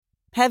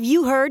Have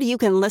you heard you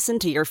can listen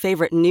to your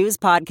favorite news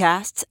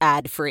podcasts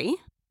ad-free?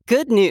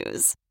 Good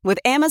news! With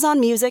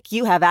Amazon Music,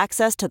 you have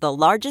access to the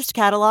largest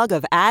catalog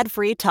of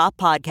ad-free top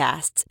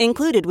podcasts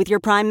included with your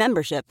Prime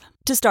membership.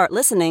 To start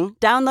listening,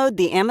 download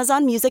the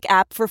Amazon Music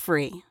app for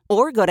free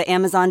or go to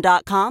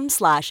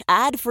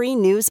amazon.com/ad-free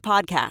news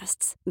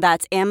podcasts.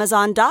 That's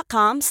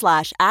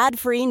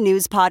amazon.com/ad-free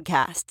news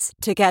podcasts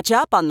to catch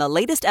up on the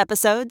latest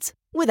episodes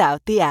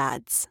without the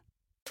ads.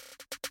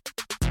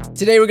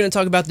 Today we're going to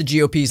talk about the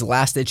GOP's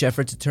last-ditch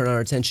effort to turn our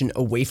attention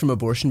away from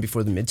abortion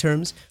before the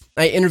midterms.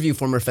 I interview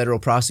former federal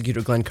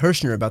prosecutor Glenn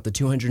Kirshner about the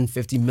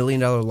 $250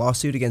 million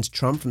lawsuit against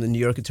Trump from the New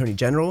York Attorney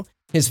General,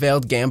 his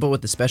failed gamble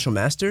with the special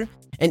master,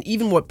 and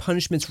even what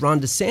punishments Ron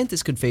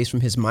DeSantis could face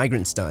from his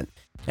migrant stunt.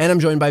 And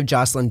I'm joined by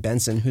Jocelyn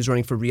Benson, who's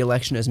running for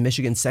re-election as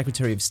Michigan's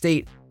Secretary of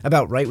State,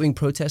 about right-wing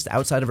protests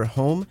outside of her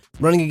home,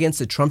 running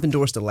against a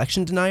Trump-endorsed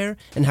election denier,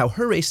 and how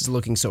her race is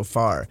looking so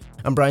far.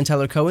 I'm Brian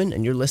Tyler Cohen,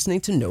 and you're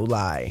listening to No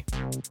Lie.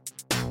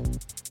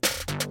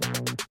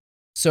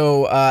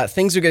 So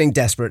things are getting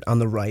desperate on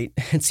the right.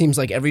 It seems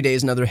like every day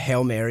is another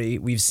Hail Mary.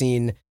 We've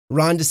seen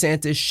Ron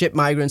DeSantis ship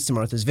migrants to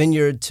Martha's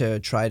Vineyard to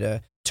try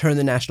to turn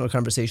the national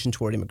conversation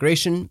toward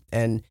immigration,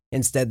 and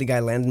instead the guy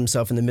landed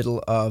himself in the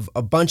middle of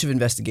a bunch of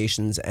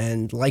investigations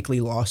and likely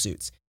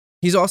lawsuits.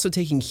 He's also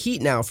taking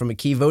heat now from a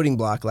key voting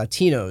bloc,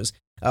 Latinos.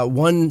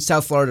 One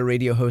South Florida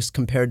radio host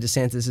compared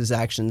DeSantis'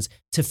 actions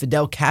to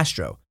Fidel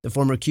Castro, the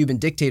former Cuban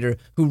dictator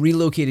who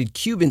relocated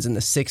Cubans in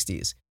the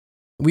 60s.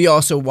 We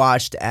also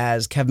watched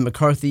as Kevin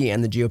McCarthy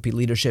and the GOP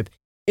leadership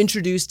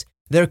introduced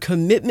their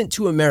commitment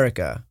to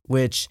America,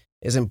 which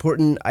is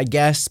important, I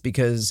guess,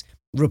 because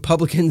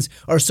Republicans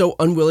are so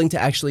unwilling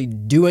to actually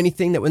do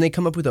anything that when they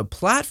come up with a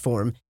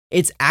platform,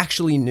 it's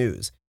actually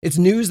news. It's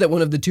news that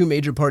one of the two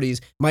major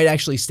parties might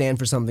actually stand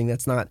for something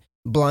that's not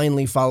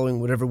blindly following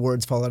whatever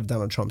words fall out of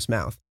Donald Trump's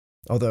mouth,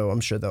 although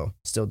I'm sure they'll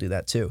still do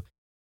that too.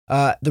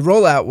 The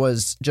rollout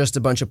was just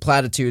a bunch of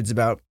platitudes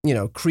about,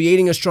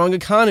 creating a strong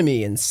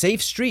economy and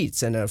safe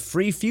streets and a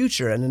free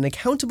future and an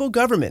accountable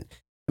government.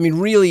 I mean,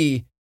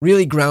 really,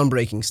 really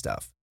groundbreaking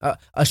stuff.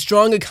 A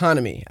strong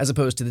economy, as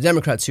opposed to the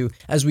Democrats who,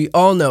 as we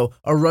all know,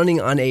 are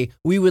running on a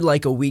we would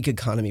like a weak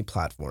economy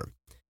platform.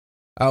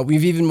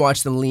 We've even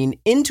watched them lean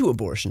into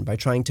abortion by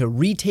trying to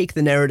retake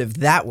the narrative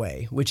that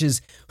way, which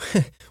is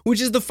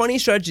the funny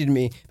strategy to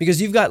me,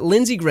 because you've got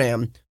Lindsey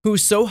Graham,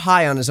 who's so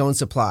high on his own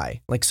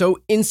supply, like so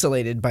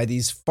insulated by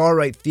these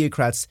far-right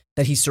theocrats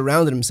that he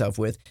surrounded himself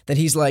with, that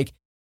he's like,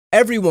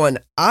 everyone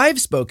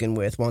I've spoken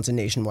with wants a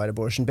nationwide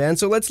abortion ban,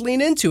 so let's lean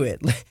into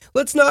it.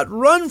 Let's not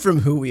run from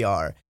who we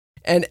are.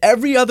 And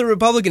every other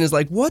Republican is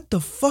like, what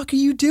the fuck are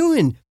you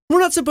doing?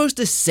 We're not supposed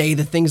to say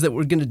the things that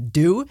we're going to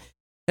do.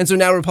 And so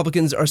now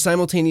Republicans are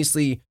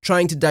simultaneously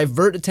trying to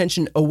divert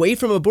attention away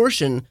from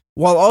abortion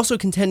while also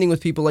contending with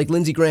people like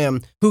Lindsey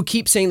Graham, who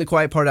keep saying the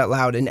quiet part out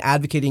loud and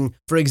advocating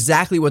for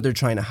exactly what they're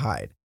trying to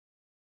hide.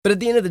 But at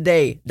the end of the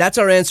day, that's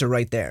our answer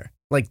right there.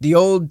 Like the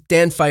old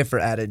Dan Pfeiffer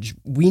adage,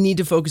 we need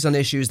to focus on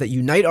issues that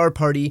unite our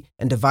party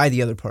and divide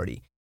the other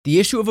party. The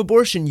issue of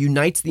abortion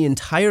unites the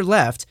entire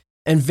left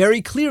and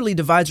very clearly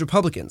divides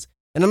Republicans.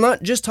 And I'm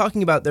not just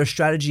talking about their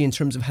strategy in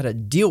terms of how to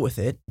deal with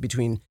it,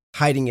 between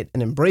hiding it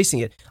and embracing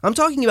it. I'm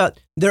talking about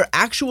their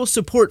actual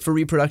support for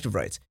reproductive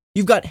rights.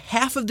 You've got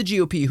half of the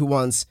GOP who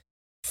wants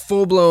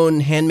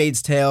full-blown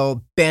Handmaid's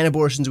Tale, ban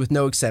abortions with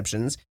no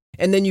exceptions,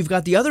 and then you've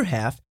got the other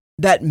half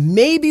that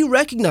maybe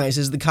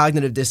recognizes the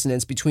cognitive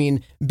dissonance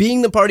between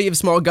being the party of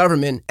small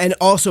government and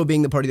also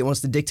being the party that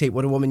wants to dictate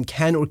what a woman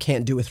can or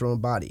can't do with her own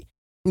body.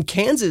 And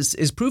Kansas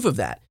is proof of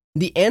that.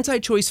 The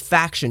anti-choice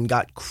faction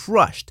got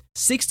crushed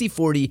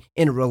 60-40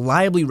 in a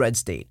reliably red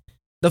state.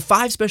 The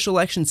 5 special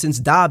elections since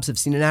Dobbs have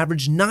seen an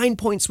average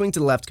 9-point swing to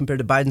the left compared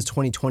to Biden's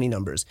 2020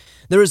 numbers.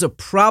 There is a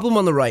problem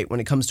on the right when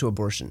it comes to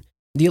abortion.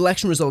 The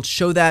election results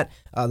show that,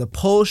 the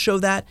polls show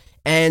that,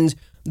 and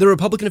the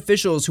Republican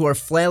officials who are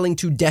flailing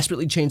to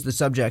desperately change the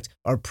subject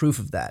are proof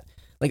of that.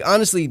 Like,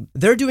 honestly,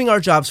 they're doing our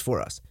jobs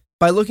for us.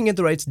 By looking at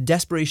the right's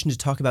desperation to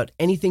talk about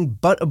anything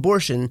but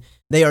abortion,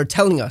 they are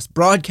telling us,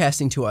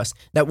 broadcasting to us,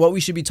 that what we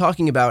should be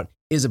talking about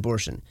is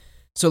abortion.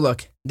 So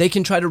look, they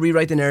can try to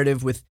rewrite the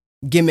narrative with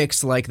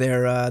gimmicks like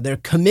their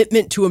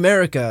commitment to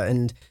America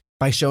and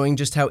by showing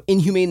just how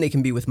inhumane they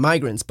can be with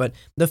migrants. But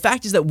the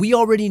fact is that we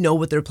already know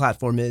what their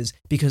platform is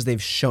because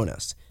they've shown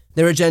us.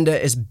 Their agenda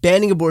is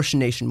banning abortion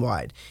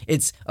nationwide.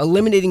 It's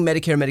eliminating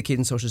Medicare, Medicaid,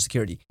 and Social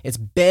Security. It's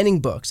banning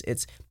books.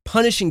 It's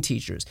punishing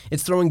teachers.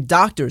 It's throwing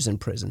doctors in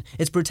prison.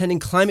 It's pretending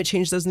climate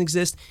change doesn't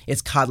exist.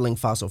 It's coddling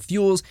fossil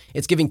fuels.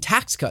 It's giving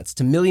tax cuts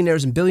to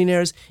millionaires and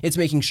billionaires. It's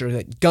making sure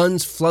that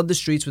guns flood the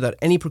streets without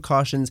any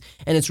precautions.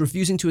 And it's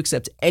refusing to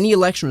accept any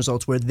election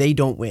results where they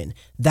don't win.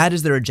 That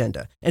is their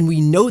agenda. And we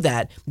know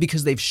that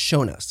because they've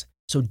shown us.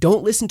 So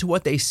don't listen to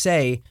what they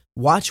say.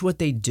 Watch what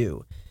they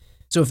do.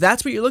 So if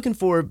that's what you're looking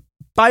for,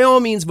 by all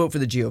means, vote for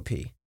the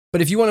GOP.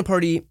 But if you want a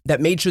party that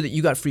made sure that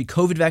you got free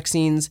COVID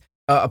vaccines,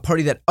 a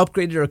party that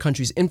upgraded our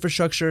country's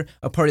infrastructure,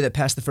 a party that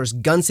passed the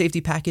first gun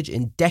safety package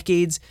in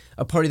decades,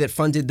 a party that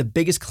funded the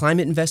biggest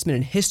climate investment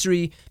in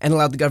history and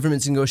allowed the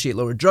government to negotiate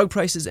lower drug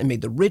prices and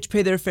made the rich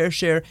pay their fair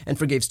share and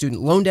forgave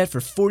student loan debt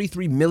for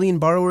 43 million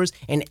borrowers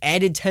and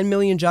added 10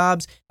 million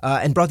jobs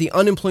and brought the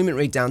unemployment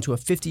rate down to a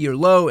 50-year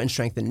low and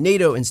strengthened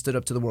NATO and stood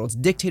up to the world's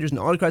dictators and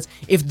autocrats.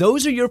 If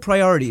those are your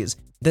priorities,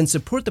 then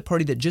support the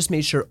party that just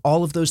made sure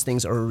all of those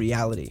things are a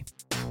reality.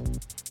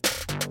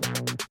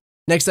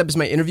 Next up is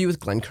my interview with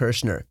Glenn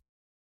Kirshner.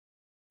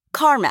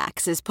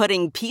 CarMax is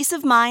putting peace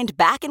of mind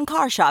back in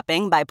car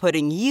shopping by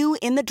putting you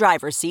in the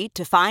driver's seat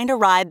to find a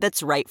ride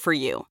that's right for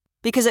you.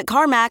 Because at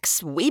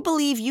CarMax, we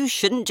believe you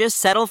shouldn't just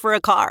settle for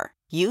a car.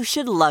 You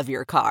should love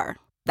your car.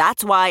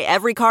 That's why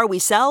every car we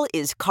sell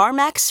is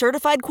CarMax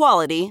certified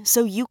quality,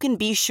 so you can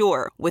be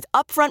sure with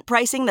upfront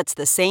pricing that's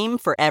the same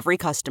for every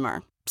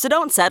customer. So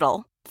don't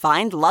settle.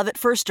 Find love at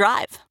first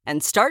drive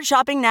and start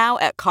shopping now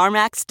at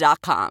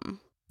CarMax.com.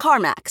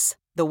 CarMax,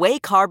 the way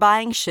car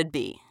buying should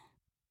be.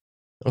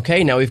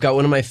 Okay, now we've got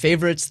one of my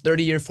favorites,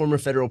 30-year former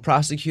federal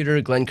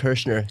prosecutor, Glenn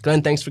Kirshner.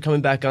 Glenn, thanks for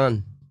coming back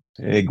on.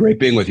 Hey, great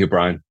being with you,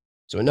 Brian.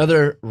 So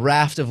another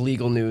raft of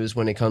legal news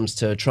when it comes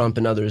to Trump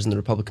and others in the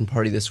Republican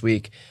Party this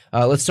week.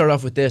 Let's start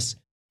off with this.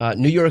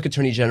 New York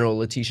Attorney General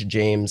Letitia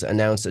James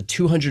announced a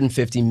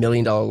 $250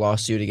 million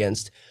lawsuit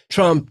against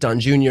Trump,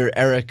 Don Jr.,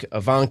 Eric,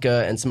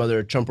 Ivanka, and some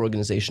other Trump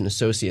Organization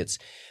associates.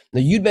 Now,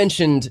 you'd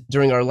mentioned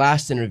during our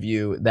last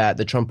interview that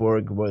the Trump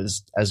org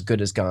was as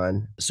good as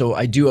gone. So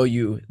I do owe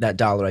you that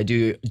dollar. I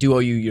do owe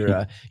you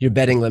your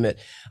betting limit.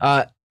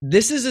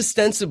 This is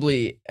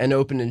ostensibly an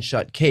open and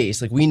shut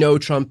case. Like, we know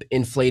Trump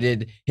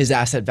inflated his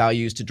asset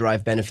values to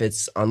derive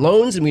benefits on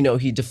loans, and we know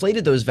he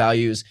deflated those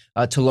values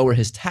to lower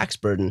his tax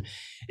burden.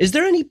 Is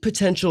there any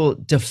potential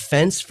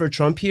defense for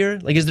Trump here?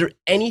 Like, is there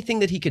anything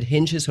that he could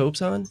hinge his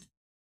hopes on?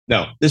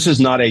 No, this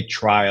is not a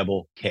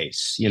triable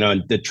case. You know,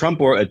 the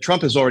Trump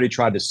has already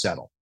tried to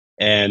settle,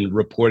 and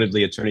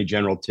reportedly Attorney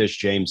General Tish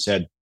James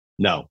said,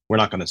 no, we're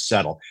not going to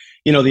settle.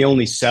 You know, the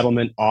only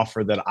settlement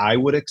offer that I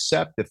would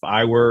accept if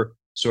I were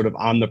sort of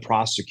on the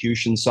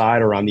prosecution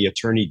side or on the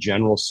Attorney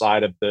General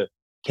side of the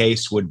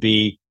case would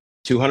be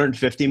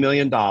 $250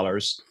 million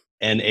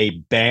and a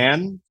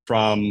ban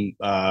from,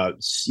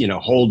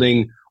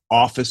 holding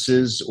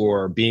offices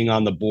or being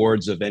on the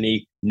boards of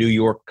any New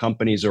York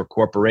companies or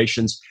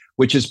corporations,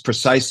 which is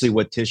precisely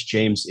what Tish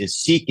James is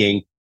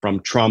seeking from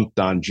Trump,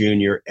 Don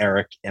Jr.,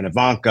 Eric, and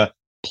Ivanka,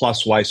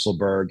 plus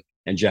Weisselberg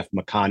and Jeff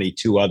McConney,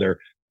 two other,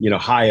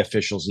 high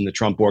officials in the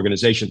Trump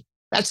Organization.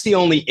 That's the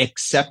only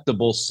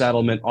acceptable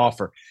settlement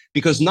offer,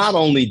 because not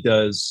only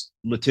does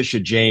Letitia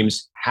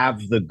James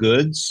have the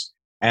goods,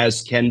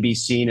 as can be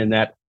seen in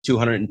that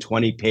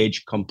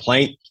 220-page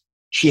complaint,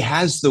 she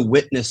has the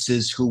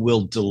witnesses who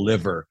will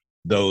deliver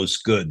those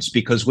goods.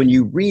 Because when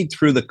you read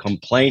through the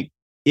complaint,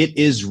 it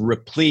is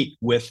replete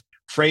with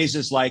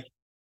phrases like,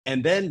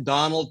 and then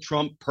Donald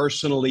Trump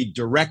personally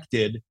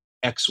directed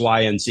X,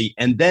 Y, and Z.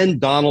 And then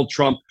Donald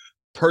Trump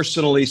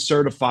personally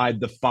certified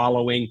the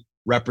following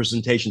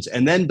representations.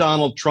 And then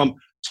Donald Trump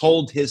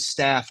told his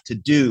staff to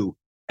do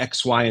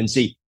X, Y, and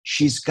Z.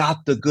 She's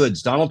got the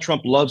goods. Donald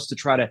Trump loves to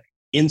try to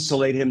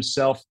insulate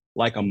himself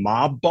like a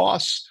mob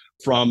boss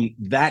from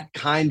that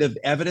kind of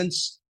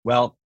evidence.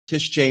 Well,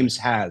 Tish James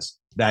has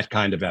that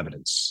kind of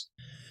evidence.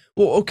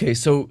 Well, okay,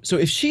 so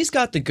if she's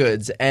got the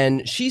goods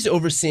and she's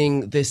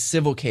overseeing this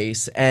civil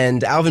case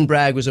and Alvin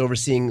Bragg was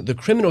overseeing the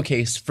criminal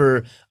case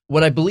for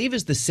what I believe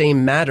is the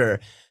same matter,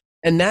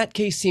 and that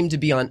case seemed to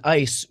be on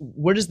ice,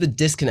 where does the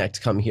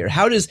disconnect come here?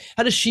 How does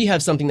she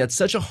have something that's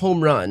such a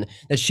home run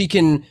that she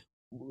can,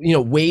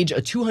 wage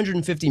a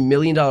 $250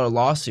 million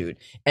lawsuit,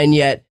 and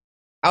yet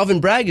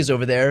Alvin Bragg is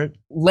over there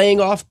laying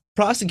off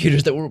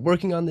prosecutors that were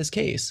working on this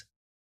case?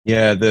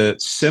 Yeah, the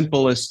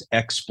simplest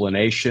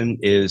explanation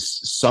is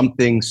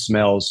something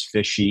smells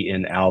fishy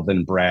in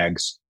Alvin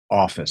Bragg's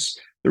office.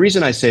 The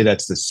reason I say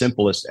that's the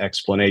simplest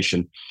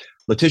explanation,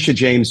 Letitia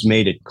James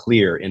made it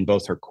clear in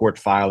both her court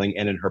filing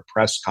and in her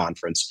press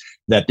conference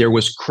that there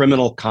was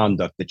criminal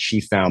conduct that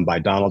she found by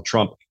Donald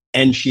Trump,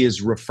 and she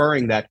is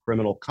referring that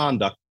criminal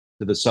conduct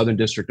to the Southern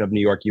District of New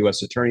York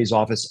U.S. Attorney's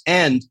Office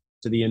and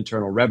to the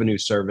Internal Revenue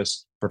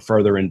Service for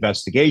further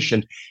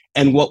investigation.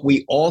 And what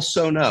we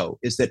also know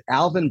is that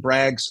Alvin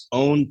Bragg's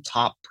own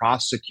top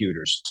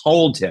prosecutors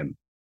told him,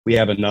 we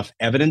have enough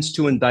evidence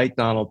to indict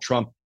Donald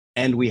Trump,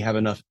 and we have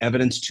enough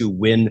evidence to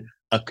win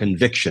a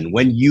conviction.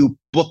 When you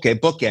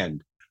bookend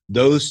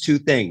those two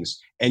things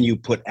and you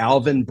put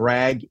Alvin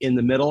Bragg in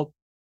the middle,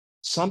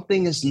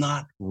 something is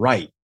not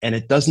right. And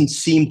it doesn't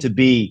seem to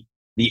be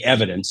the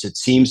evidence. It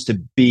seems to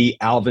be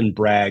Alvin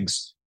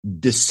Bragg's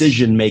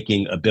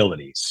decision-making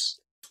abilities.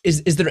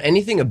 Is there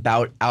anything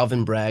about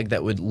Alvin Bragg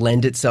that would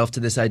lend itself to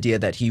this idea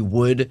that he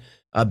would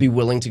be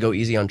willing to go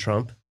easy on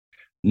Trump?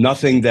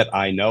 Nothing that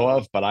I know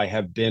of, but I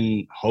have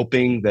been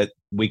hoping that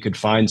we could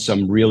find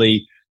some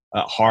really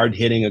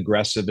hard-hitting,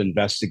 aggressive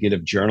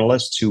investigative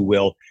journalists who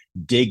will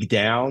dig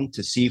down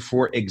to see,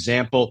 for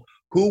example,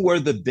 who were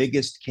the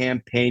biggest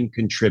campaign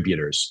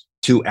contributors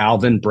to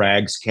Alvin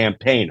Bragg's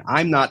campaign.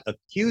 I'm not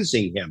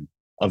accusing him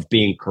of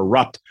being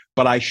corrupt.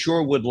 But I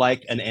sure would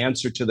like an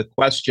answer to the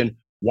question,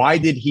 why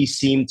did he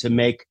seem to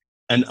make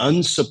an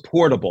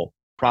unsupportable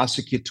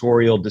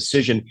prosecutorial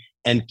decision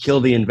and kill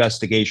the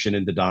investigation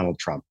into Donald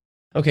Trump?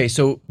 Okay,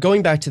 so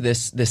going back to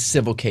this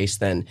civil case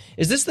then,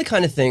 is this the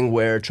kind of thing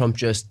where Trump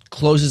just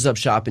closes up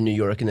shop in New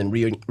York and then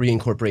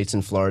reincorporates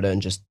in Florida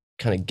and just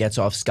kind of gets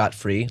off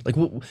scot-free? Like,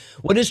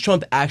 what does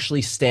Trump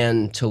actually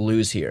stand to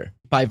lose here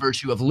by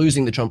virtue of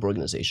losing the Trump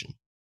Organization?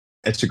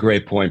 That's a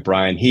great point,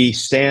 Brian. He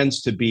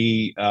stands to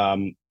be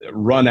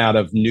run out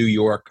of New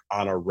York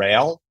on a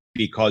rail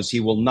because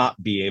he will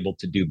not be able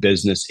to do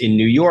business in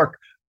New York.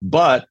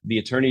 But the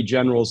Attorney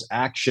General's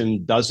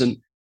action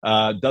doesn't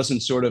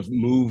sort of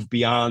move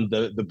beyond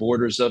the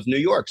borders of New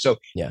York. So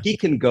he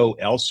can go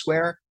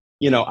elsewhere.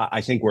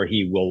 I think where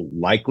he will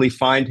likely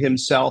find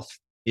himself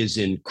is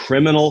in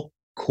criminal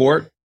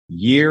court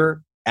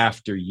year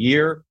after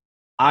year.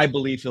 I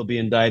believe he'll be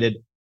indicted.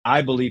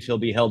 I believe he'll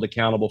be held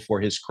accountable for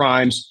his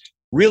crimes.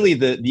 Really,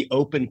 the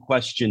open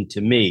question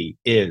to me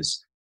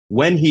is,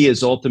 when he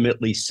is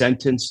ultimately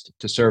sentenced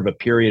to serve a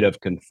period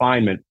of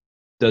confinement,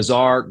 does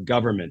our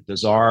government,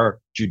 does our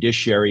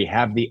judiciary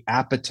have the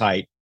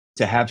appetite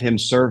to have him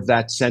serve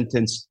that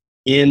sentence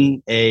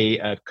in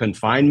a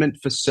confinement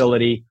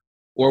facility,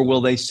 or will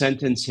they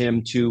sentence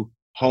him to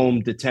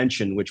home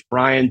detention, which,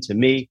 Brian, to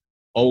me,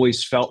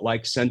 always felt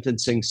like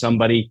sentencing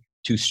somebody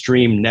to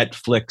stream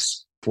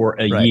Netflix for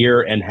a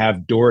year and have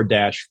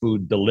DoorDash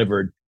food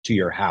delivered to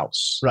your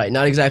house. Right,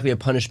 not exactly a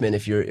punishment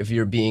if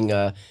you're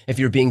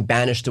being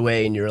banished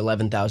away in your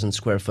 11,000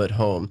 square foot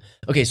home.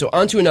 Okay, so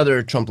on to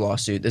another Trump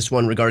lawsuit. This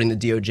one regarding the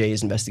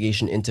DOJ's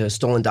investigation into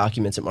stolen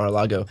documents at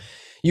Mar-a-Lago.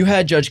 You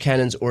had Judge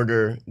Cannon's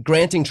order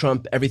granting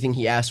Trump everything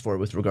he asked for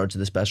with regard to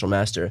the special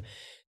master.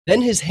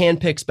 Then his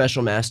handpicked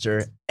special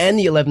master and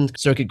the 11th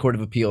Circuit Court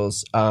of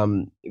Appeals,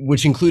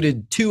 which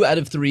included 2 out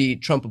of 3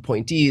 Trump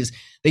appointees,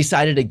 they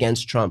sided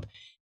against Trump.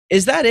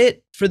 Is that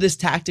it for this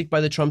tactic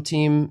by the Trump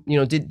team?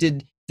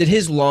 Did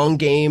his long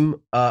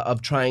game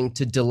of trying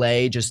to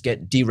delay just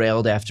get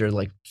derailed after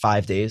like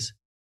 5 days?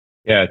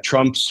 Yeah,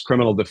 Trump's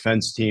criminal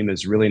defense team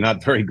is really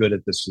not very good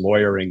at this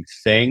lawyering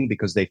thing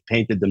because they've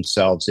painted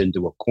themselves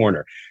into a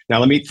corner. Now,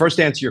 let me first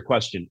answer your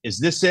question. Is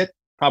this it?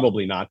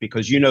 Probably not,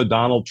 because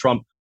Donald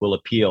Trump will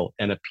appeal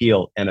and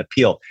appeal and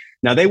appeal.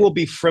 Now, they will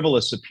be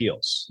frivolous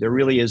appeals. There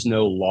really is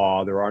no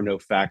law. There are no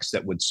facts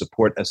that would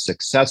support a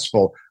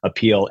successful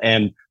appeal.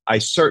 And I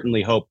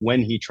certainly hope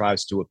when he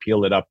tries to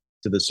appeal it up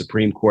to the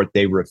Supreme Court,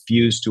 they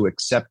refuse to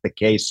accept the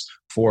case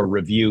for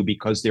review,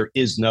 because there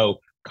is no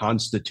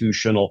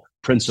constitutional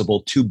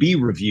principle to be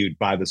reviewed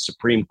by the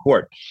Supreme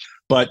Court.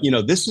 But,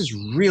 this is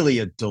really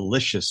a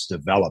delicious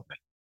development,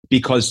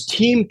 because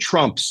Team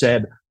Trump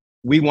said,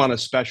 we want a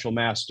special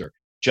master.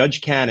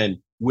 Judge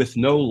Cannon, with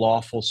no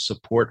lawful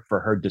support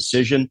for her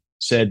decision,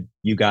 said,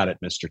 you got it,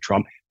 Mr.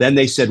 Trump. Then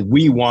they said,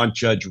 we want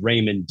Judge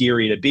Raymond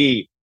Dearie to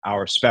be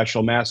our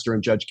special master.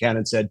 And Judge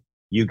Cannon said,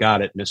 you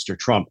got it, Mr.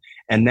 Trump.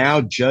 And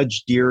now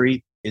Judge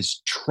Dearie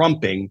is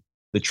trumping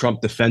the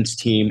Trump defense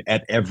team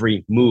at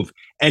every move.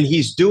 And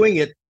he's doing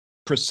it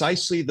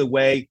precisely the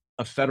way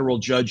a federal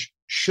judge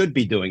should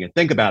be doing it.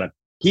 Think about it.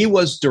 He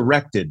was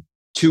directed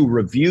to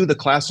review the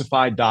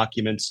classified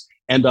documents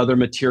and other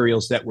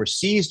materials that were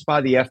seized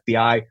by the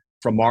FBI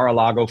from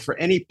Mar-a-Lago for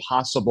any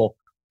possible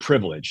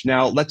privilege.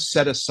 Now, let's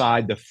set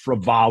aside the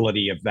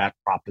frivolity of that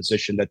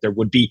proposition that there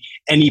would be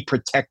any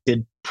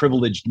protected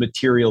privileged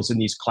materials in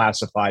these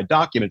classified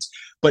documents.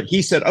 But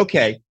he said,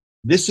 okay,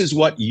 this is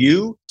what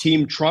you,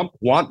 Team Trump,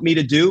 want me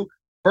to do.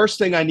 First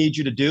thing I need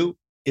you to do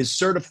is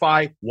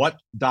certify what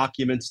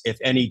documents, if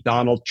any,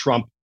 Donald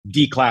Trump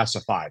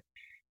declassified.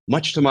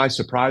 Much to my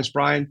surprise,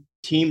 Brian,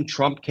 Team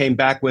Trump came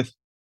back with,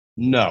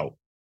 no,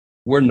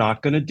 we're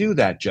not going to do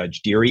that,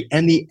 Judge Dearie.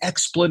 And the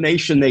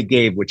explanation they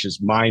gave, which is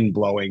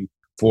mind-blowing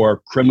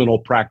for criminal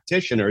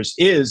practitioners,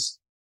 is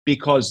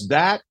because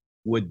that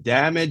would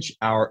damage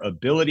our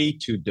ability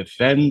to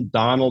defend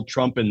Donald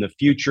Trump in the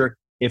future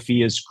if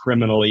he is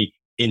criminally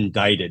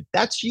indicted.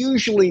 That's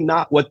usually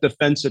not what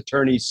defense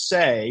attorneys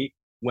say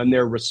when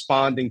they're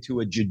responding to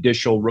a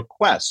judicial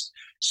request.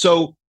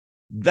 So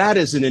that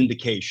is an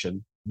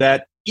indication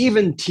that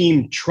even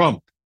Team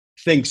Trump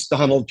thinks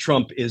Donald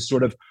Trump is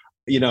sort of,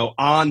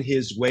 on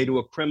his way to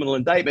a criminal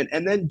indictment.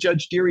 And then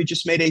Judge Dearie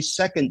just made a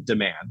second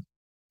demand,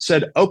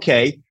 said,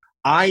 okay,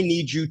 I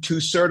need you to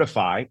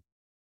certify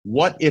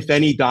what, if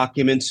any,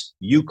 documents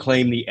you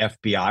claim the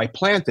FBI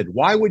planted.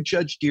 Why would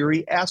Judge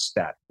Dearie ask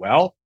that?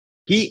 Well,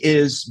 he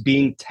is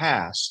being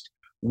tasked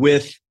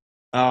with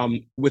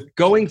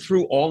going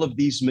through all of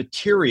these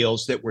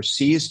materials that were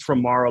seized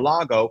from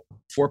Mar-a-Lago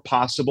for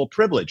possible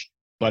privilege.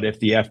 But if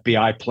the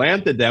FBI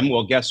planted them,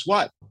 well, guess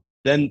what?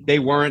 Then they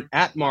weren't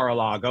at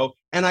Mar-a-Lago,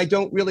 and I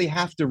don't really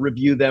have to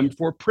review them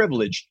for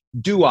privilege,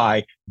 do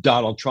I,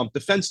 Donald Trump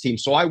defense team?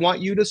 So I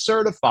want you to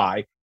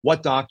certify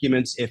what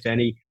documents, if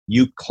any,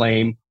 you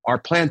claim are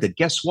planted.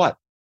 Guess what?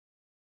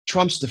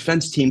 Trump's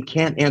defense team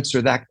can't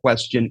answer that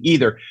question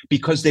either,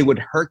 because they would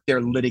hurt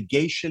their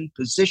litigation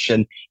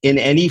position in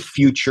any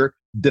future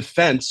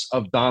defense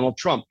of Donald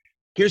Trump.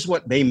 Here's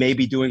what they may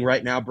be doing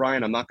right now,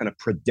 Brian. I'm not going to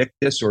predict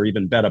this or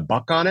even bet a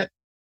buck on it.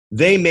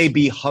 They may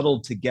be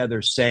huddled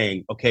together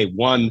saying, okay,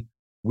 one,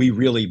 we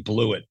really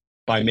blew it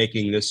by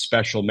making this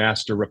special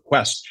master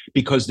request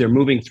because they're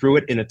moving through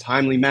it in a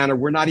timely manner.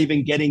 We're not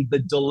even getting the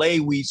delay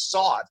we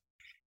sought.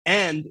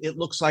 And it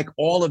looks like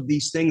all of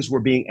these things we're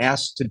being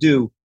asked to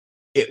do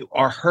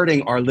are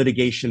hurting our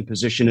litigation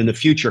position in the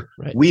future.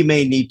 Right. We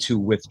may need to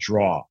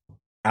withdraw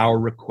our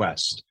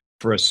request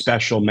for a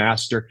special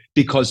master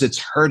because it's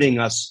hurting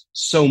us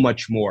so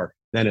much more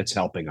than it's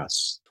helping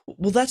us.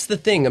 Well, that's the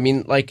thing. I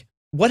mean, like,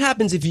 what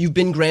happens if you've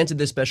been granted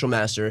this special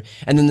master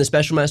and then the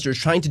special master is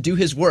trying to do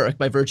his work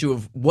by virtue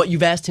of what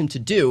you've asked him to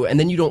do, and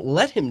then you don't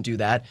let him do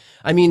that?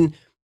 I mean,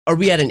 are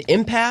we at an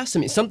impasse? I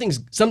mean,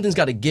 something's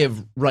got to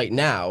give right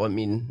now. I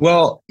mean,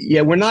 well, yeah,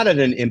 we're not at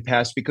an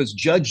impasse because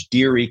Judge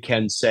Dearie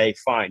can say,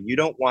 fine, you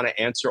don't want to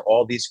answer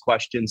all these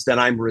questions, then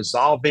I'm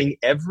resolving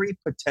every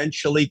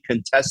potentially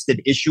contested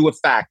issue of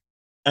fact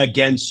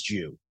against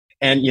you.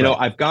 And, you know,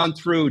 I've gone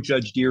through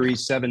Judge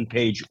Dearie's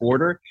 7-page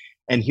order.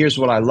 And here's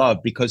what I love,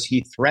 because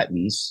he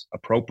threatens,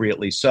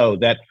 appropriately so,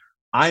 that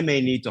I may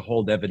need to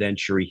hold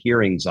evidentiary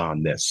hearings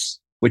on this,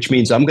 which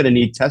means I'm going to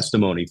need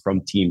testimony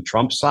from Team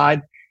Trump's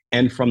side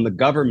and from the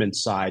government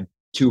side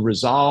to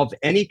resolve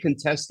any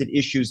contested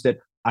issues that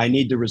I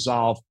need to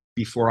resolve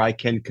before I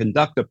can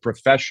conduct a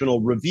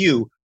professional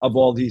review of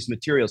all these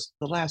materials.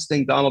 The last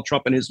thing Donald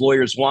Trump and his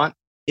lawyers want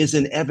is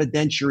an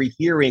evidentiary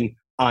hearing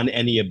on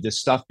any of this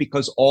stuff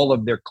because all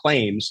of their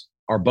claims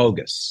are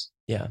bogus.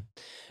 Yeah.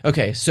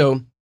 Okay, so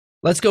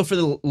let's go for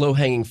the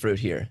low-hanging fruit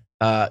here.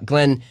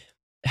 Glenn,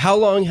 how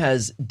long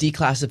has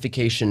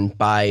declassification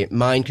by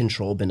mind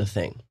control been a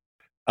thing?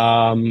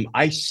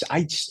 I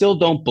still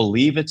don't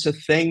believe it's a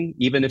thing,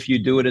 even if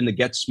you do it in the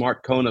Get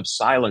Smart cone of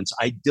silence.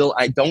 I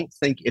don't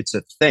think it's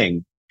a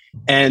thing.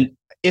 And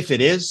if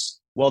it is,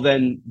 well,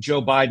 then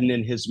Joe Biden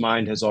in his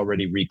mind has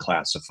already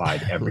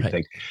reclassified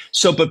everything. Right.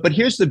 So, but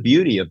here's the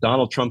beauty of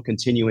Donald Trump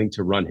continuing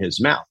to run his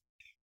mouth.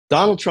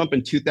 Donald Trump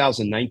in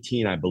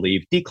 2019, I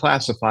believe,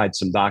 declassified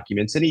some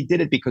documents, and he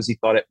did it because he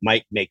thought it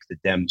might make the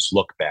Dems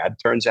look bad.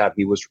 Turns out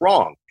he was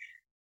wrong.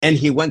 And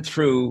he went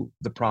through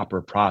the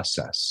proper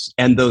process.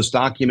 And those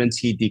documents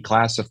he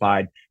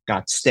declassified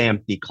got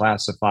stamped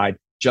declassified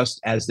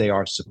just as they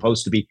are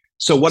supposed to be.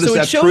 So what does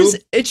that prove?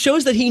 It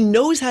shows that he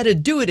knows how to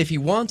do it if he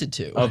wanted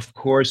to. Of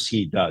course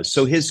he does.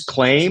 So his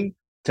claim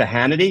to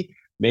Hannity,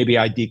 maybe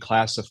I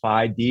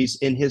declassified these,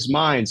 in his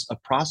mind, a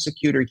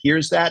prosecutor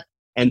hears that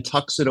and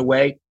tucks it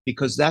away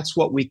because that's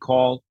what we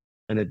call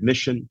an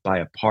admission by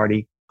a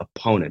party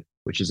opponent,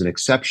 which is an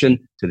exception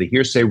to the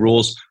hearsay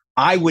rules.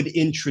 I would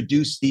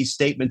introduce these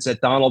statements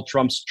at Donald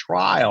Trump's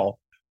trial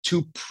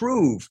to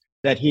prove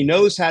that he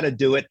knows how to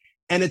do it.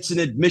 And it's an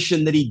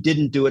admission that he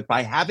didn't do it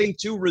by having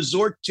to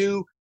resort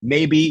to,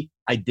 maybe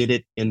I did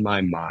it in my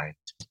mind.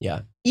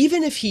 Yeah.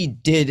 Even if he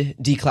did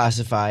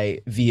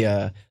declassify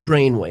via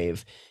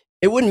brainwave,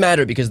 it wouldn't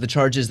matter because the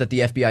charges that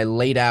the FBI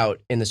laid out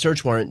in the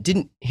search warrant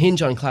didn't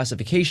hinge on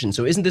classification.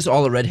 So isn't this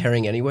all a red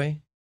herring anyway?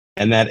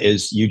 And that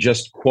is, you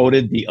just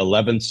quoted the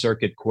 11th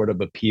Circuit Court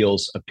of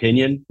Appeals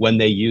opinion when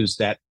they used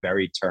that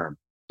very term.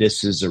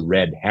 This is a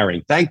red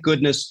herring. Thank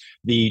goodness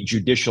the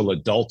judicial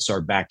adults are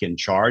back in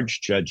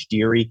charge, Judge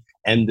Dearie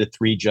and the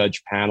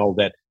 3-judge panel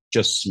that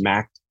just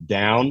smacked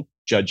down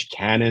Judge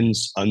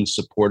Cannon's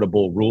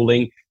unsupportable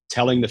ruling,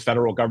 telling the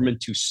federal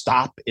government to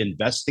stop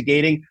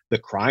investigating the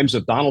crimes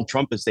of Donald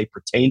Trump as they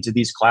pertain to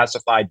these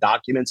classified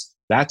documents.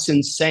 That's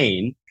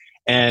insane.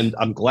 And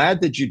I'm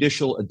glad the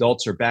judicial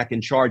adults are back in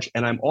charge.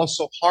 And I'm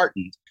also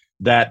heartened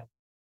that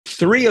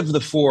 3 of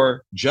the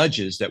 4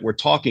 judges that we're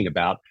talking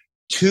about,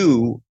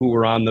 2 who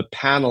were on the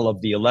panel of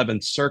the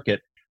 11th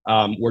Circuit,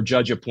 were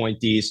judge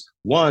appointees.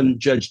 1,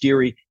 Judge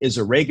Dearie, is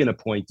a Reagan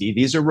appointee.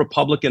 These are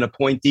Republican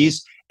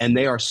appointees, and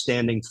they are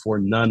standing for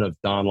none of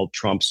Donald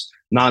Trump's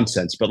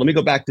nonsense. But let me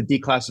go back to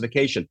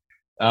declassification.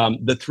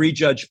 The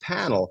 3-judge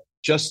panel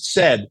just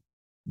said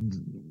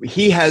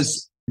he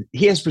has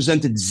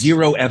presented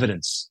zero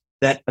evidence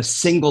that a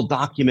single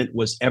document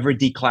was ever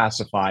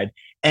declassified.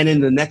 And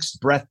in the next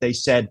breath, they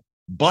said,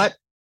 but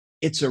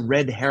it's a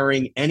red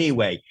herring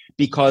anyway,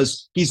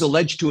 because he's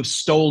alleged to have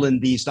stolen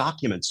these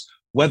documents,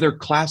 whether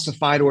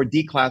classified or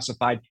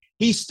declassified.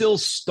 He still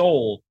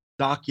stole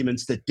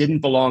documents that didn't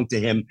belong to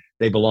him.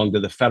 They belong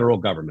to the federal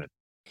government.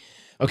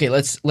 Okay,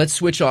 let's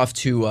switch off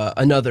to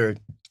another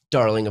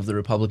darling of the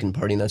Republican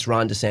Party, and that's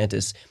Ron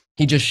DeSantis.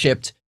 He just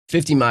shipped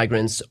 50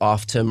 migrants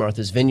off to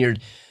Martha's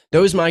Vineyard.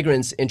 Those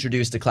migrants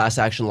introduced a class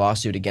action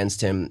lawsuit against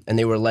him, and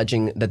they were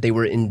alleging that they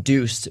were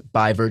induced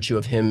by virtue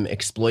of him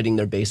exploiting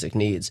their basic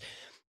needs.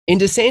 In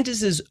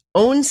DeSantis's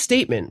own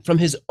statement from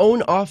his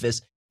own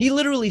office, he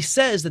literally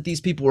says that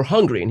these people were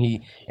hungry,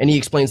 and he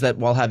explains that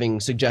while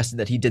having suggested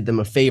that he did them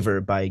a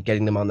favor by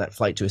getting them on that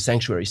flight to a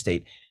sanctuary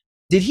state.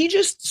 Did he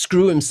just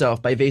screw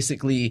himself by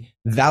basically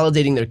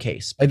validating their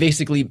case, by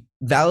basically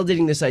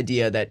validating this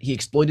idea that he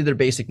exploited their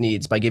basic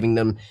needs by giving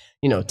them,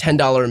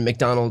 $10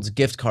 McDonald's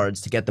gift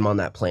cards to get them on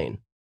that plane?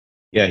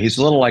 Yeah, he's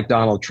a little like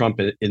Donald Trump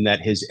in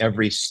that his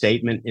every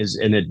statement is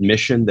an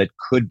admission that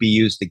could be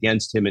used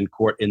against him in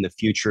court in the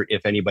future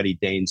if anybody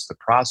deigns to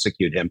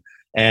prosecute him.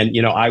 And,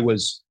 I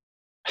was,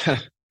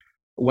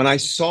 when I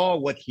saw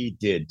what he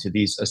did to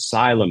these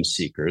asylum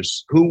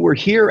seekers who were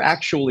here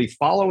actually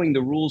following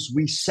the rules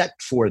we set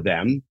for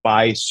them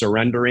by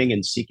surrendering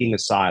and seeking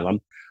asylum.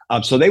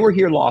 So they were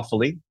here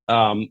lawfully.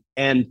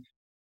 And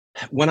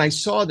when I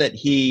saw that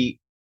he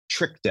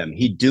tricked them,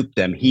 he duped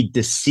them, he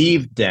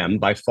deceived them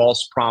by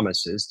false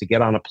promises to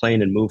get on a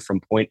plane and move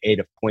from point A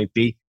to point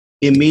B,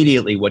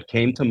 immediately what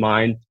came to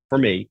mind for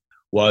me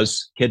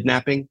was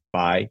kidnapping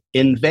by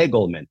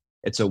inveiglement.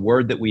 It's a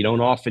word that we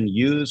don't often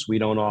use, we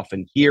don't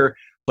often hear,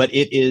 but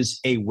it is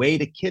a way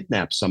to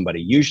kidnap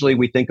somebody. Usually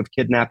we think of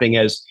kidnapping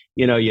as,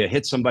 you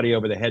hit somebody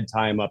over the head,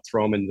 tie them up,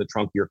 throw them in the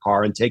trunk of your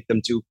car and take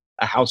them to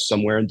a house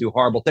somewhere and do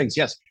horrible things.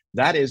 Yes,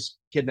 that is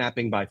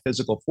kidnapping by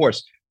physical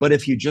force. But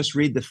if you just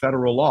read the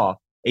federal law,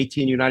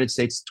 18 United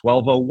States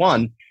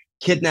 1201,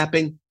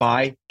 kidnapping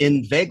by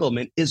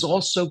inveiglement is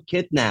also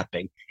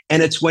kidnapping.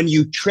 And it's when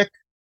you trick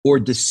or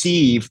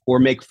deceive or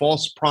make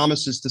false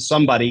promises to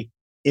somebody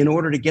in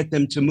order to get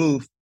them to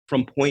move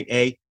from point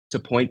A to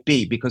point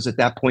B, because at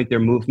that point, their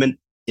movement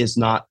is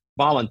not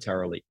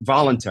voluntary.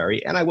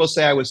 And I will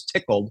say I was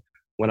tickled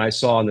when I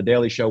saw on the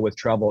Daily Show with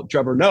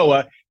Trevor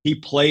Noah, he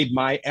played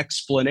my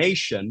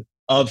explanation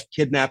of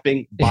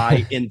kidnapping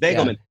by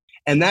inveiglement. Yeah.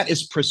 And that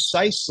is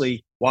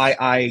precisely why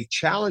I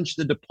challenged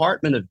the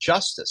Department of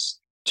Justice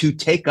to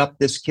take up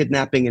this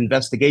kidnapping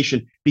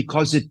investigation,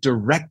 because it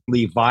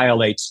directly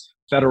violates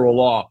federal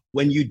law.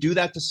 When you do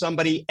that to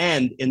somebody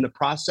and in the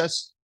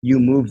process, you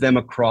move them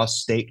across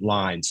state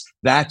lines.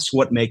 That's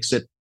what makes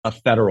it a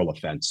federal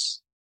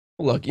offense.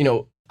 Look,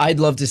 I'd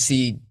love to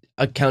see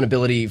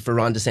accountability for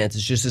Ron DeSantis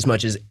just as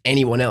much as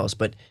anyone else.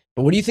 But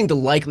what do you think the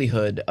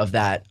likelihood of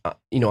that,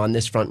 on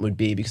this front would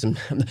be? Because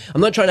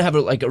I'm not trying to have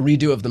a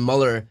redo of the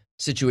Mueller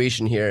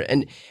situation here.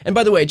 And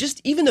by the way,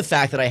 just even the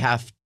fact that I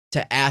have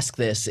to ask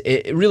this,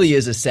 it really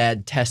is a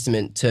sad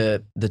testament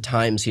to the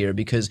times here,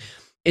 because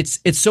it's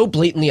so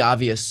blatantly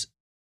obvious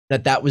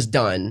that was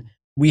done.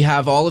 We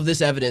have all of this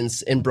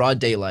evidence in broad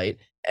daylight.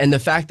 And the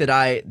fact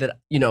that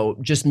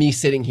just me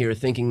sitting here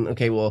thinking,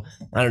 okay, well,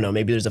 I don't know,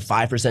 maybe there's a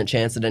 5%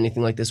 chance that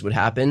anything like this would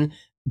happen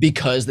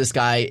because this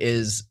guy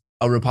is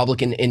a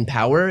Republican in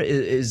power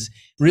is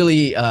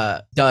really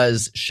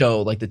does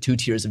show the two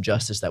tiers of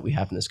justice that we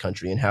have in this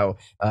country, and how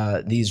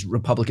these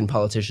Republican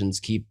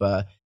politicians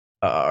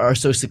are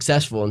so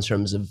successful in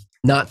terms of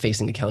not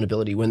facing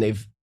accountability when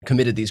they've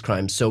committed these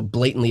crimes so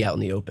blatantly out in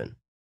the open.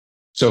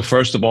 So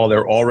first of all,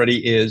 there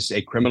already is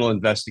a criminal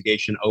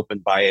investigation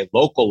opened by a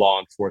local law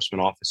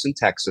enforcement office in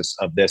Texas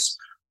of this.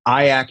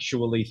 I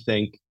actually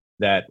think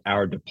that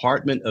our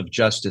Department of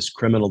Justice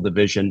Criminal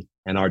Division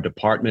and our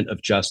Department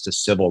of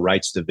Justice Civil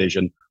Rights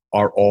Division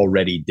are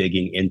already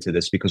digging into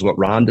this, because what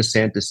Ron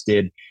DeSantis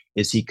did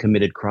is he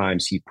committed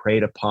crimes. He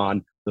preyed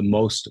upon the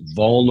most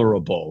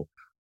vulnerable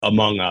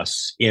among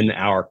us in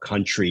our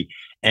country.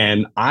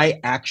 And I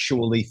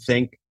actually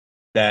think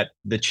that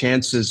the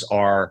chances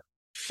are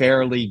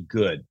fairly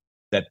good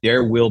that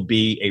there will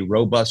be a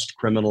robust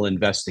criminal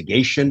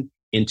investigation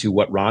into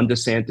what Ron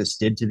DeSantis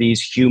did to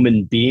these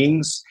human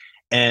beings,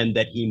 and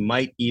that he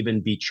might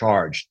even be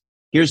charged.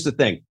 Here's the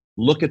thing.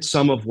 Look at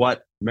some of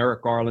what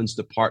Merrick Garland's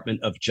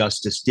Department of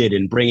Justice did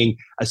in bringing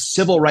a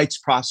civil rights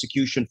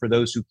prosecution for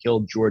those who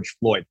killed George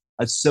Floyd,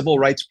 a civil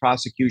rights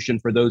prosecution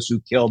for those who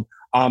killed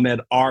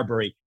Ahmaud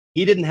Arbery.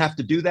 He didn't have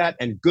to do that,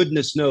 and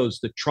goodness knows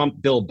the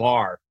Trump Bill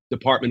Barr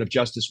Department of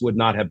Justice would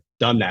not have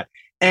done that.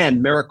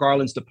 And Merrick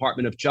Garland's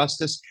Department of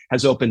Justice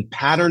has opened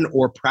pattern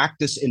or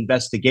practice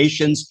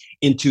investigations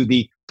into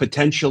the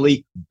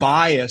potentially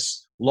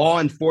biased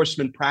law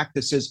enforcement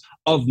practices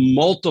of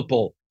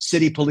multiple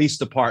city police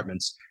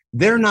departments.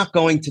 They're not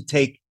going to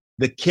take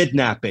the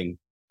kidnapping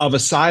of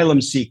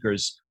asylum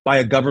seekers by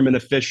a government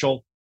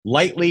official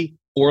lightly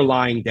or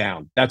lying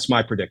down. That's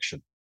my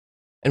prediction.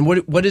 And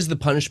what is the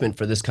punishment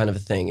for this kind of a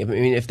thing? I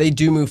mean, if they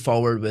do move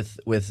forward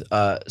with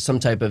some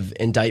type of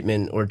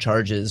indictment or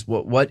charges,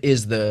 what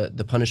is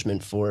the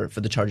punishment for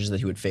the charges that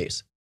he would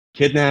face?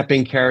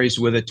 Kidnapping carries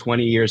with it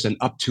 20 years and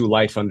up to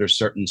life under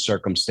certain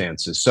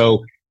circumstances.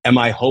 So am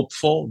I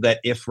hopeful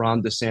that if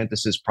Ron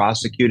DeSantis is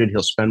prosecuted,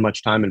 he'll spend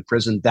much time in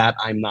prison? That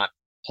I'm not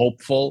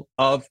hopeful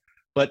of.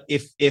 But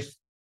if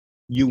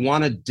you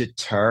want to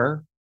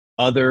deter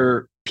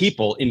other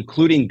people,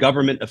 including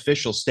government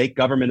officials, state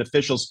government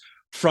officials,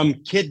 from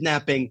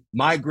kidnapping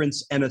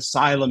migrants and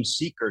asylum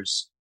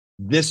seekers,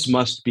 this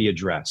must be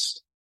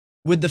addressed.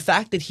 Would the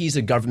fact that he's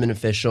a government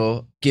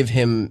official give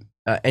him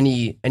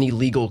any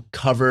legal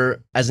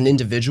cover as an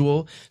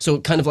individual?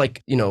 So kind of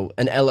like, an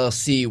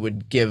LLC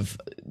would give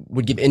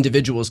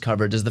individuals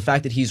cover. Does the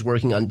fact that he's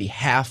working on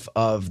behalf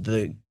of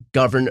the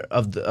governor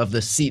of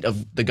the seat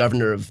of the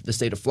governor of the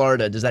state of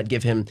Florida, does that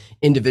give him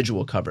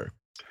individual cover?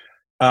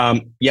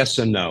 Yes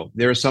and no.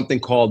 There is something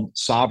called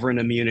sovereign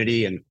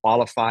immunity and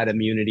qualified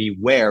immunity,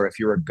 where if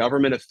you're a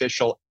government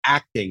official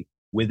acting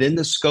within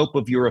the scope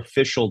of your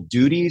official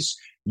duties,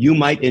 you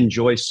might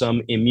enjoy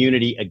some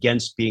immunity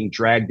against being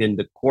dragged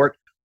into court.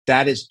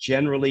 That is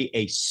generally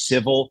a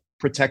civil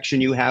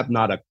protection you have,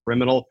 not a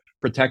criminal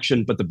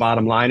protection. But the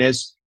bottom line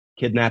is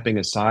kidnapping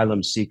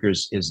asylum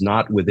seekers is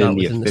not within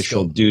the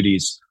official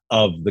duties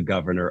of the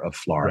governor of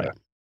Florida. Right.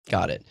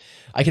 Got it.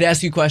 I could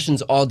ask you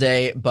questions all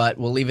day, but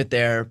we'll leave it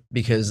there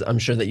because I'm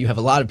sure that you have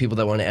a lot of people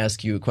that want to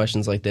ask you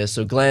questions like this.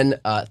 So Glenn,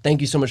 thank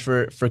you so much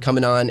for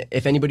coming on.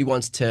 If anybody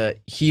wants to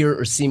hear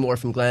or see more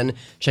from Glenn,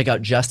 check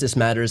out Justice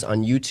Matters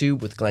on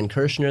YouTube with Glenn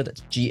Kirschner.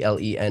 That's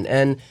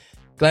Glenn.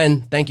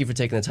 Glenn, thank you for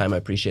taking the time. I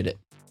appreciate it.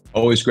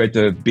 Always great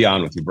to be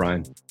on with you,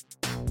 Brian.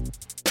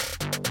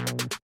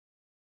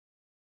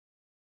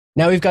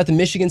 Now we've got the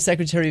Michigan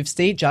Secretary of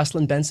State,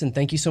 Jocelyn Benson.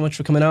 Thank you so much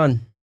for coming on.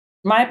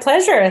 My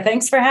pleasure.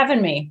 Thanks for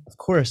having me. Of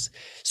course.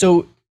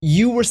 So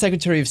you were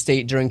Secretary of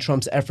State during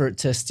Trump's effort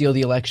to steal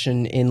the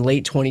election in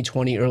late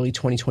 2020, early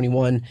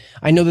 2021.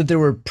 I know that there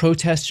were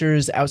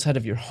protesters outside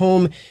of your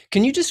home.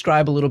 Can you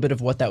describe a little bit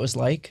of what that was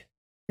like?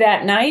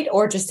 That night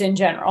or just in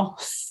general?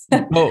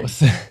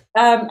 Both.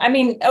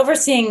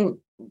 Overseeing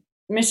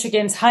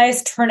Michigan's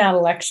highest turnout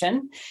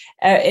election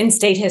in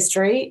state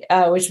history,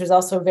 which was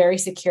also very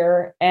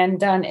secure and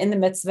done in the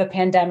midst of a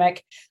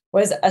pandemic,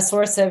 was a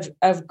source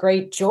of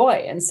great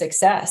joy and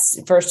success,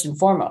 first and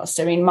foremost.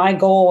 I mean, my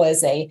goal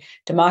as a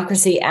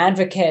democracy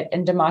advocate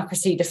and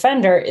democracy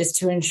defender is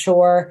to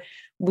ensure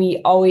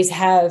we always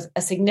have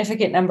a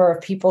significant number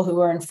of people who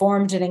are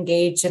informed and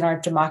engaged in our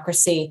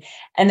democracy.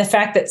 And the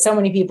fact that so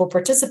many people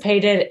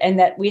participated and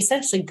that we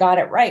essentially got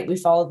it right. We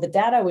followed the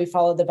data, we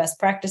followed the best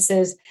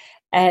practices,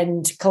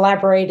 and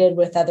collaborated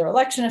with other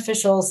election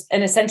officials,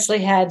 and essentially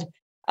had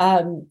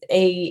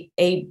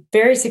a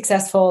very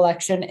successful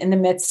election in the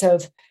midst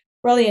of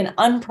really an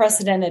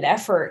unprecedented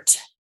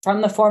effort from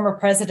the former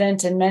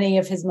president and many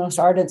of his most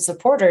ardent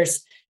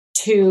supporters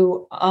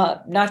to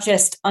not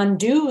just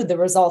undo the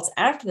results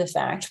after the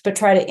fact, but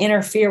try to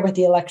interfere with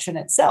the election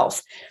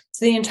itself.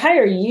 So the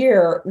entire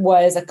year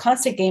was a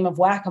constant game of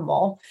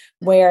whack-a-mole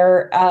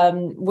where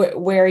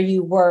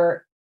you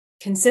were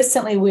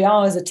consistently, we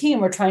all as a team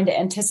were trying to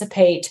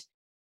anticipate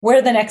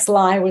where the next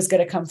lie was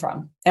going to come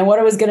from and what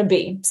it was going to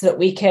be so that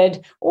we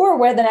could, or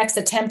where the next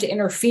attempt to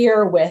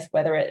interfere with,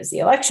 whether it is the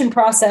election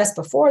process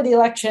before the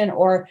election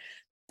or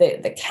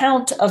the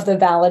count of the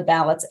valid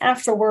ballots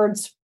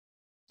afterwards,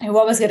 and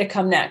what was going to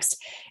come next.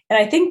 And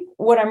I think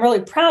what I'm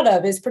really proud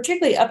of is,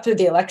 particularly up through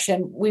the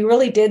election, we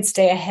really did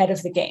stay ahead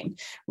of the game.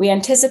 We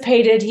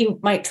anticipated he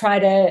might try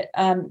to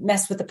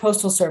mess with the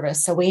Postal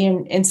Service. So we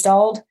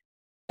installed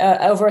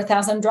over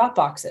 1,000 drop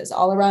boxes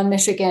all around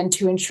Michigan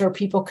to ensure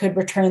people could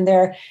return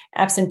their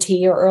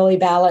absentee or early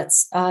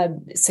ballots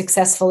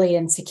successfully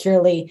and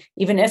securely,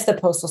 even if the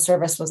Postal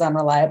Service was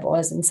unreliable,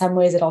 as in some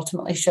ways it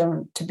ultimately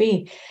shown to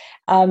be.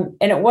 And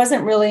it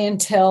wasn't really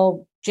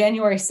until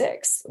January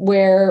 6th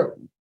where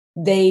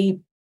they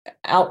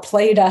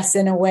outplayed us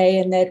in a way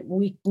in that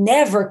we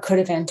never could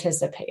have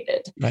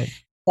anticipated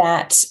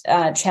that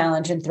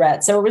challenge and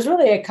threat. So it was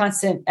really a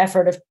constant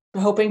effort of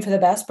hoping for the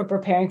best, but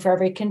preparing for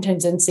every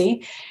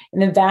contingency.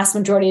 And the vast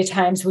majority of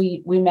times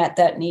we met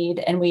that need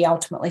and we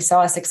ultimately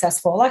saw a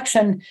successful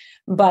election.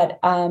 But,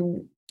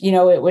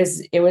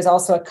 it was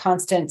also a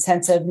constant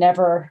sense of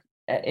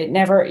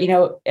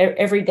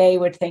every day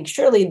would think,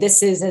 surely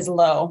this is as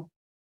low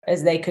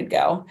as they could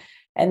go.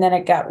 And then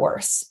it got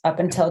worse up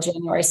until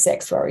January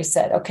 6th, where we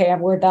said, okay,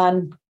 we're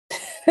done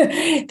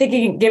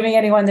giving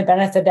anyone the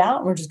benefit of the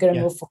doubt. We're just going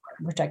to move forward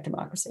and protect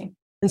democracy.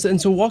 And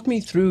so walk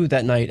me through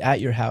that night at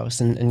your house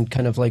and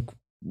kind of like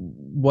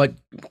what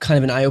kind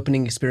of an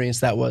eye-opening experience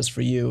that was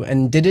for you.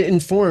 And did it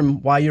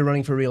inform why you're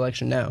running for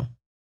re-election now?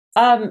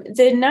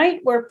 The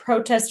night where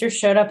protesters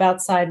showed up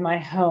outside my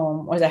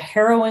home was a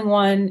harrowing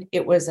one.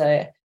 It was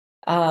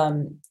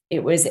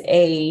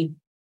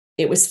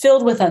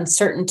filled with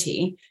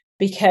uncertainty,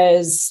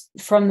 because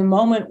from the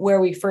moment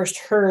where we first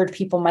heard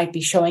people might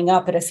be showing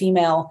up at a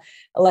female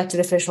elected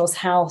official's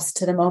house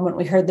to the moment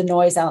we heard the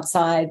noise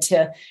outside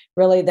to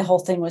really the whole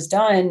thing was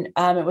done,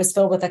 it was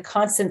filled with a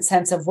constant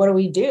sense of, what do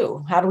we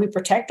do? How do we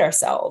protect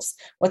ourselves?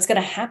 What's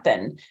going to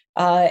happen?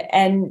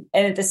 And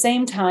at the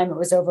same time, it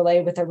was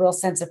overlaid with a real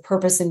sense of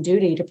purpose and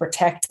duty to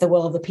protect the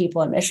will of the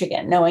people in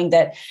Michigan, knowing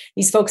that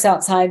these folks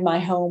outside my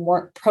home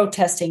weren't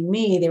protesting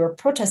me. They were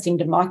protesting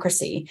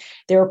democracy.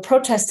 They were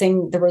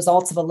protesting the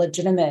results of a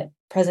legitimate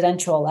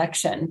presidential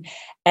election.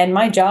 And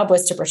my job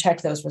was to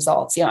protect those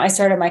results. I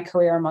started my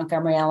career in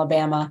Montgomery,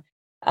 Alabama,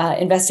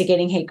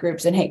 investigating hate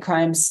groups and hate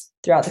crimes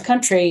throughout the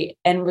country,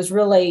 and was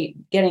really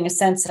getting a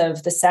sense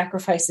of the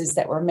sacrifices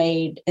that were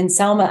made in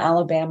Selma,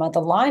 Alabama, the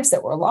lives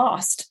that were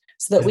lost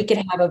so that we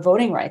could have a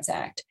Voting Rights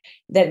Act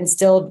that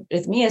instilled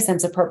with me a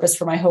sense of purpose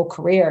for my whole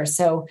career.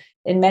 So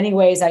in many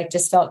ways, I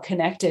just felt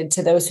connected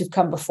to those who've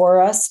come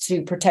before us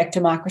to protect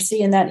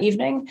democracy in that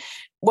evening.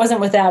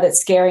 Wasn't without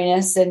its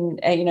scariness and,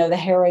 the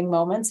harrowing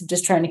moments of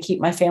just trying to keep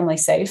my family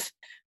safe.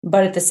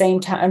 But at the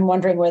same time, I'm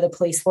wondering where the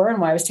police were and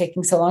why it was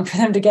taking so long for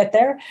them to get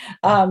there.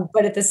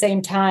 But at the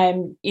same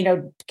time,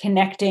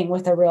 connecting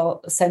with a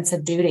real sense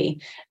of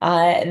duty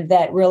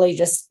that really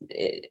just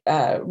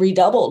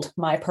redoubled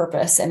my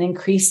purpose and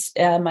increased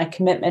my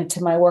commitment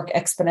to my work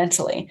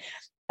exponentially,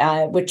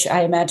 which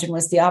I imagine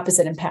was the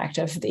opposite impact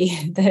of the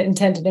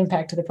intended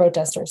impact of the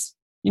protesters.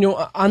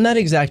 On that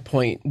exact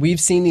point, we've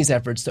seen these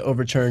efforts to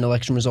overturn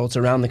election results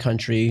around the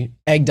country,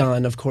 egged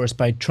on, of course,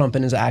 by Trump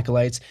and his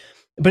acolytes.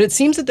 But it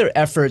seems that their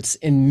efforts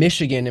in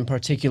Michigan in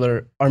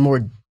particular are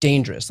more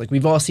dangerous. Like,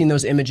 we've all seen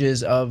those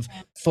images of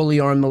fully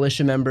armed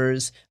militia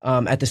members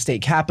at the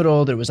state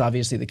capitol. There was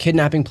obviously the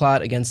kidnapping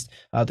plot against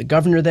the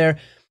governor there.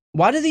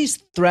 Why do these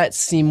threats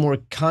seem more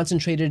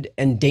concentrated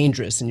and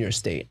dangerous in your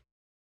state?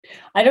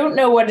 I don't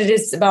know what it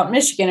is about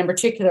Michigan in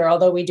particular,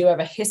 although we do have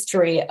a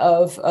history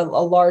of a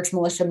large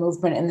militia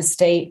movement in the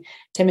state.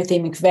 Timothy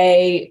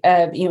McVeigh,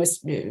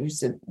 was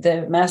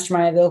the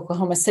mastermind of the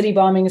Oklahoma City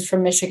bombings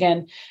from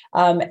Michigan,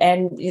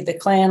 and the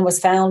Klan was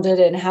founded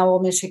in Howell,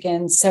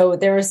 Michigan. So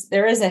there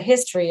is a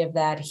history of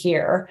that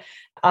here.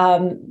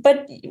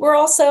 But we're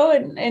also,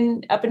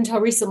 and up until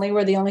recently,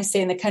 we're the only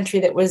state in the country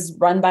that was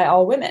run by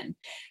all women.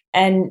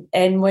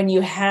 And when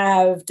you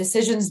have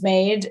decisions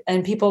made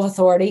and people of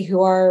authority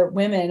who are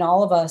women,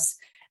 all of us,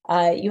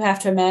 you have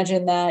to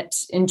imagine that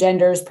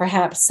engenders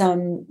perhaps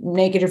some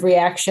negative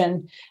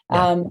reaction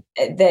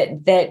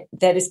that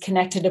is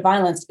connected to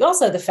violence.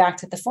 Also, the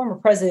fact that the former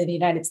president of the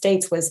United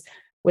States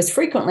was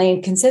frequently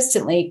and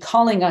consistently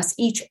calling us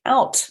each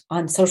out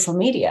on social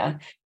media,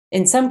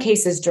 in some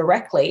cases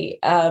directly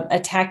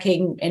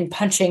attacking and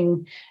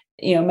punching,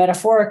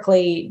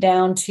 metaphorically,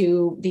 down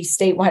to these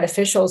statewide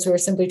officials who are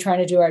simply trying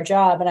to do our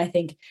job. And I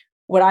think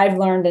what I've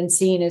learned and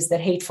seen is that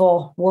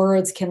hateful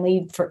words can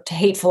lead to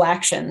hateful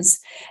actions.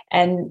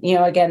 And,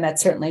 again,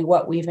 that's certainly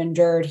what we've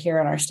endured here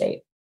in our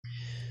state.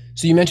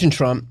 So you mentioned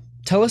Trump.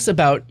 Tell us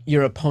about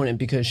your opponent,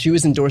 because she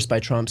was endorsed by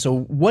Trump.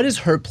 So what is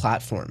her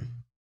platform?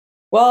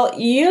 Well,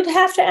 you'd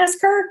have to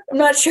ask her. I'm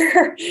not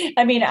sure.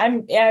 I mean,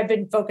 I've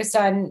been focused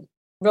on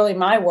really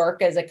my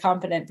work as a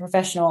competent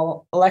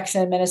professional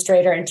election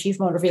administrator and chief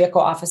motor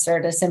vehicle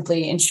officer to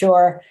simply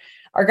ensure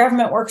our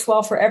government works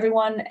well for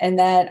everyone and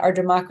that our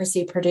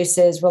democracy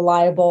produces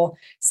reliable,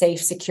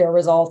 safe, secure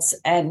results.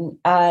 And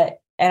I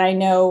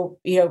know,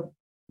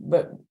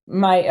 but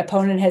my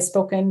opponent has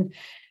spoken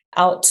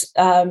out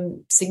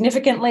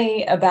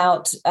significantly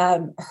about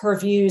her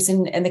views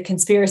and the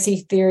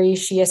conspiracy theory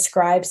she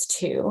ascribes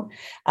to.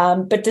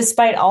 But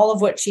despite all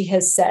of what she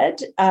has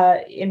said,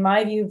 in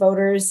my view,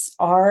 voters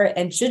are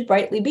and should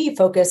rightly be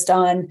focused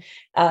on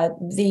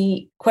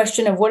the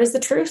question of what is the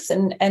truth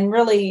and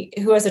really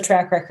who has a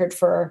track record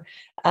for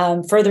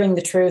furthering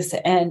the truth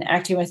and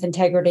acting with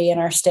integrity in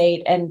our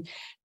state. And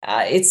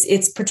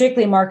it's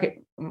particularly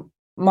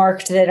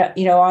marked that,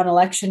 on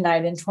election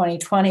night in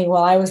 2020,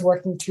 while I was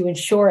working to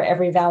ensure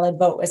every valid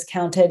vote was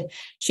counted,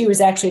 she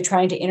was actually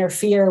trying to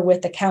interfere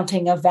with the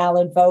counting of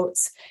valid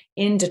votes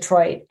in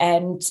Detroit.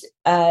 And,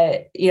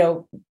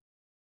 the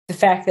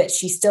fact that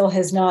she still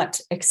has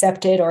not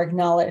accepted or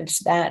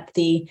acknowledged that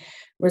the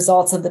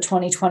results of the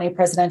 2020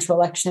 presidential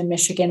election in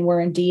Michigan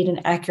were indeed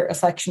an accurate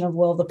reflection of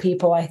will of the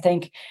people, I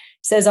think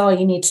says all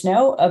you need to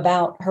know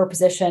about her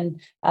position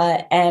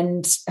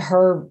and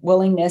her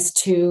willingness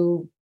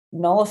to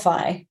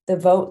nullify the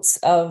votes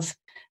of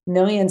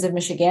millions of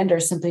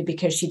Michiganders simply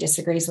because she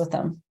disagrees with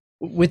them.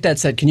 With that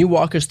said, can you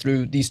walk us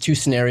through these two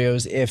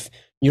scenarios if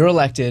you're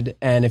elected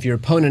and if your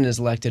opponent is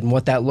elected, and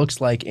what that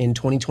looks like in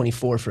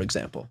 2024, for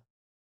example?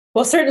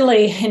 Well,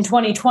 certainly in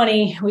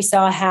 2020, we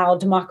saw how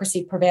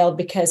democracy prevailed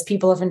because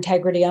people of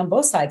integrity on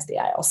both sides of the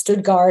aisle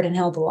stood guard and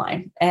held the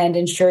line and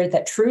ensured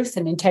that truth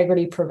and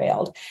integrity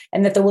prevailed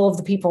and that the will of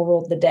the people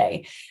ruled the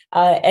day.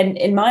 And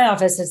in my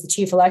office as the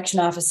chief election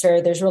officer,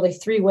 there's really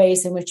three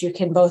ways in which you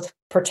can both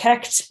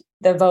protect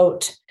the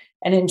vote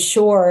and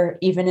ensure,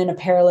 even in a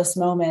perilous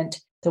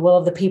moment, the will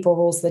of the people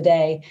rules the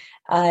day.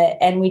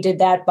 And we did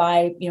that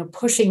by,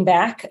 pushing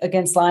back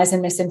against lies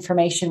and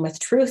misinformation with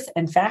truth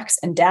and facts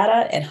and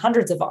data and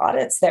hundreds of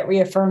audits that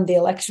reaffirmed the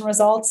election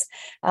results.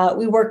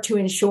 We worked to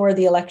ensure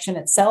the election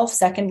itself,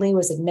 secondly,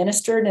 was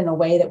administered in a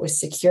way that was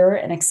secure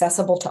and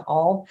accessible to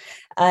all.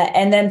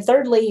 And then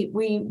thirdly,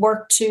 we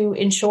worked to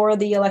ensure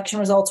the election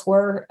results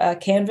were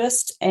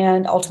canvassed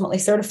and ultimately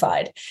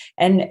certified.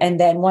 And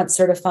then once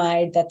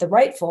certified, that the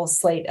rightful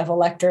slate of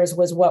electors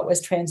was what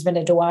was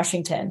transmitted to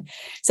Washington.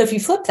 So if you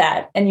flip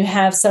that and you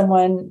have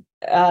someone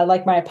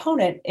like my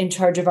opponent in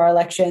charge of our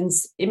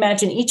elections,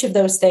 imagine each of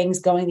those things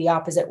going the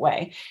opposite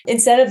way.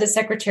 Instead of the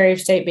Secretary of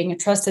State being a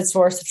trusted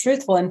source of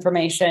truthful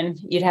information,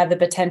 you'd have the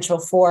potential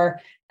for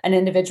an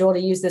individual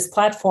to use this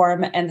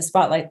platform and the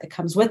spotlight that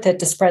comes with it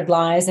to spread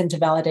lies and to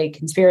validate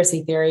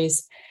conspiracy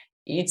theories.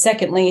 You'd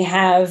secondly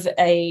have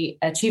a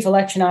chief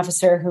election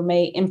officer who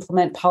may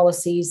implement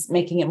policies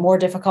making it more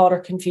difficult or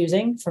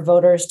confusing for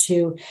voters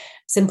to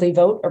simply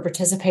vote or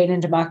participate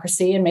in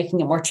democracy and making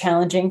it more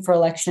challenging for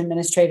election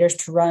administrators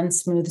to run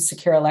smooth,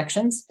 secure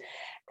elections.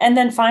 And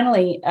then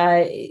finally,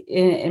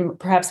 in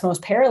perhaps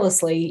most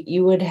perilously,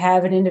 you would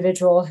have an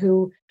individual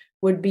who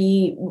would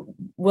be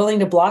willing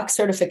to block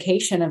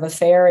certification of a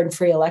fair and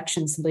free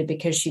election simply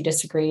because she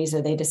disagrees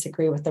or they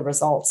disagree with the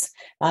results.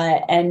 As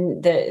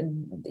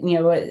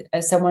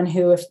someone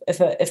who,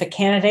 if a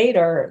candidate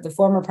or the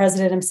former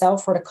president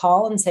himself were to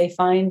call and say,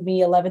 find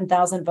me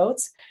 11,000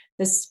 votes,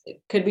 this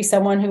could be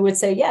someone who would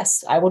say,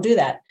 yes, I will do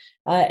that.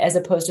 As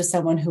opposed to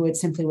someone who would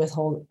simply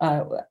refuse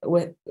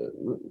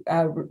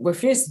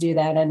to do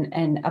that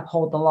and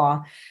uphold the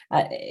law.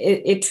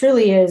 It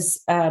truly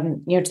is, to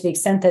the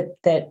extent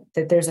that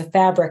there's a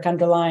fabric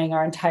underlying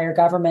our entire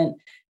government.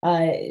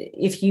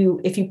 If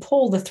you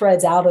pull the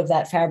threads out of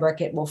that fabric,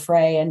 it will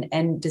fray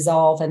and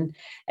dissolve. And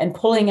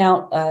pulling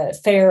out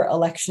fair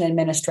election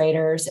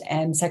administrators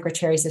and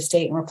secretaries of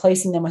state and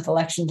replacing them with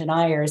election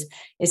deniers,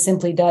 it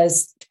simply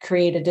does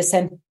create a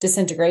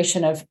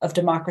disintegration of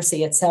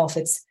democracy itself.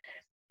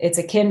 It's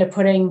akin to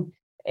putting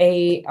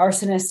a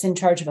arsonist in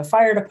charge of a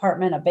fire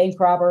department, a bank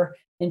robber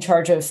in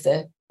charge of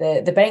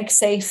the bank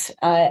safe,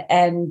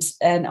 and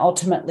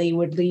ultimately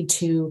would lead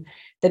to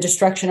the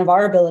destruction of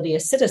our ability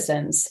as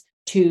citizens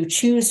to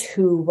choose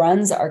who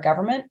runs our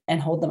government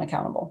and hold them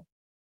accountable.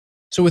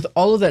 So with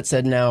all of that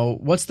said now,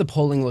 what's the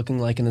polling looking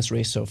like in this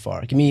race so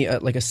far? Give me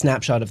a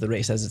snapshot of the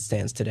race as it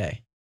stands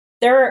today.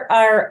 There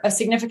are a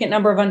significant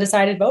number of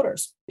undecided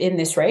voters in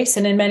this race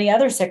and in many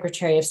other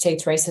Secretary of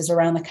State's races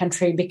around the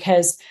country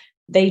because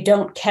they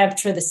don't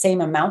capture the same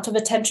amount of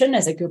attention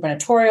as a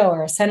gubernatorial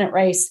or a Senate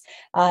race.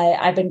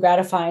 I've been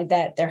gratified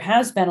that there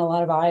has been a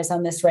lot of eyes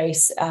on this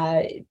race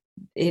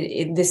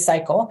in this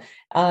cycle.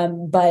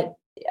 But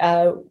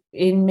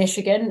in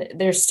Michigan,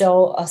 there's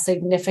still a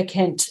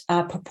significant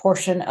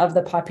proportion of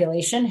the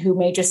population who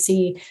may just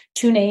see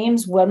two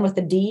names, one with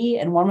a D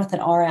and one with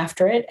an R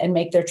after it, and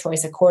make their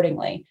choice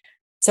accordingly.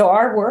 So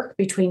our work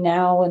between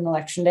now and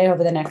Election Day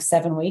over the next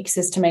 7 weeks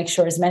is to make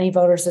sure as many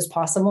voters as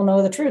possible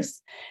know the truth,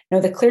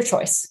 know the clear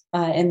choice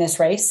in this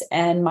race.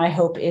 And my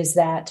hope is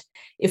that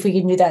if we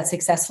can do that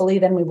successfully,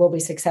 then we will be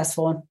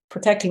successful in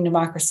protecting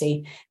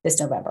democracy this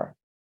November.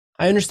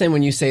 I understand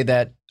when you say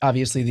that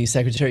obviously the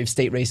Secretary of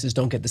State races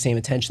don't get the same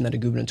attention that a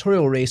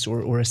gubernatorial race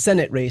or a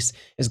Senate race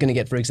is going to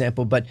get, for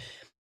example. But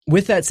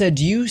with that said,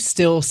 do you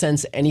still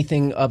sense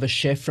anything of a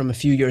shift from a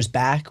few years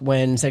back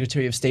when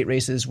Secretary of State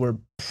races were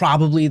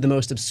probably the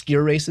most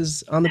obscure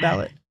races on the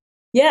ballot?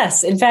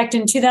 Yes. In fact,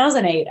 in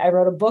 2008, I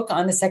wrote a book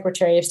on the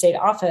Secretary of State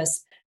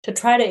office to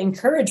try to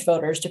encourage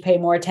voters to pay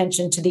more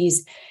attention to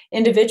these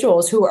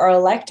individuals who are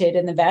elected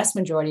in the vast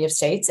majority of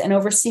states and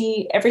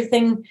oversee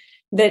everything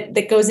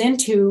that goes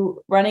into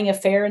running a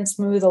fair and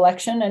smooth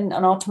election and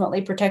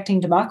ultimately protecting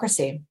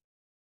democracy.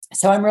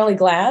 So I'm really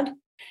glad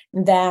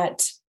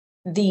that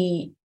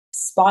the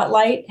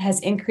spotlight has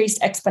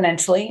increased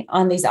exponentially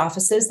on these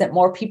offices, that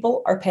more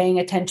people are paying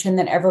attention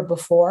than ever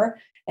before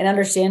and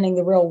understanding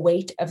the real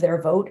weight of their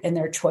vote and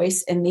their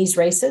choice in these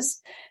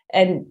races.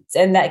 And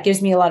that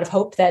gives me a lot of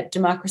hope that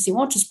democracy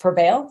won't just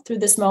prevail through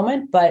this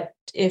moment, but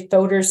if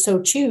voters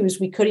so choose,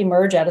 we could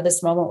emerge out of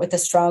this moment with a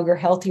stronger,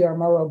 healthier,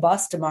 more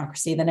robust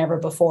democracy than ever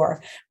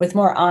before, with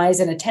more eyes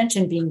and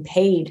attention being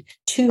paid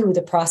to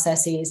the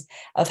processes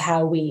of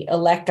how we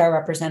elect our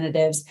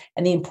representatives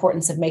and the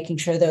importance of making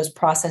sure those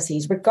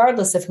processes,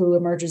 regardless of who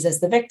emerges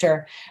as the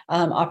victor,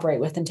 operate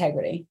with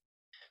integrity.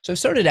 So I've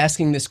started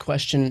asking this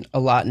question a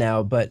lot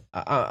now, but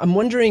I'm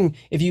wondering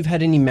if you've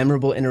had any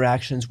memorable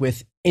interactions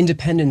with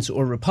independents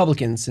or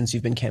Republicans since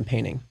you've been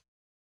campaigning.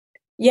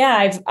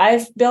 Yeah,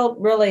 I've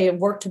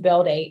worked to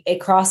build a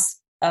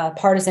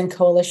cross-partisan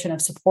coalition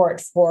of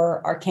support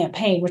for our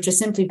campaign, which is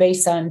simply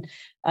based on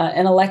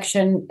an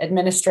election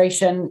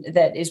administration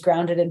that is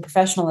grounded in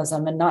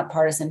professionalism and not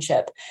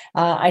partisanship.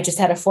 I just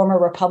had a former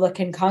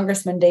Republican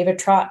Congressman, David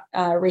Trott,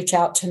 reach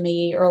out to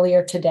me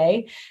earlier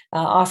today,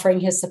 offering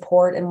his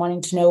support and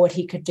wanting to know what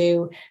he could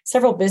do.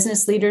 Several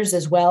business leaders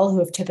as well, who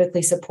have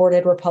typically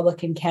supported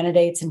Republican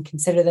candidates and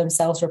consider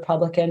themselves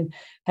Republican,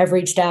 have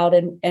reached out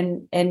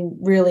and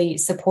really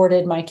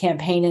supported my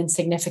campaign in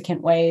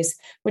significant ways,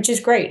 which is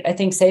great. I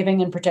think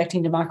saving and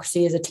protecting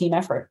democracy is a team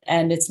effort,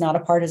 and it's not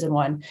a partisan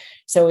one.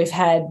 So we've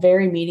had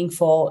very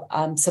meaningful,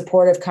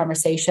 supportive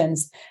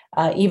conversations,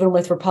 even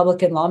with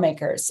Republican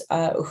lawmakers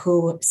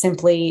who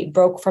simply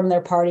broke from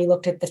their party,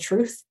 looked at the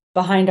truth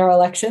behind our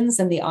elections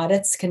and the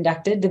audits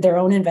conducted, did their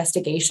own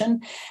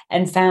investigation,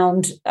 and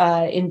found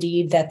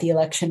indeed that the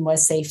election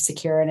was safe,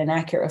 secure, and an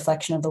accurate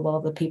reflection of the will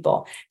of the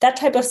people. That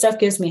type of stuff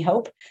gives me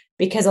hope,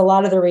 because a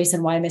lot of the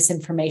reason why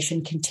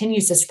misinformation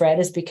continues to spread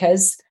is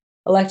because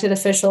elected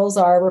officials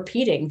are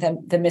repeating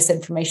the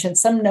misinformation,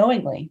 some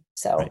knowingly.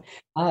 So,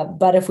 right.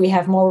 But if we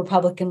have more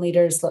Republican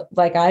leaders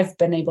like I've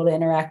been able to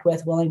interact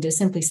with, willing to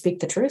simply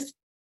speak the truth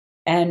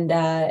and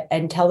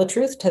tell the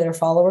truth to their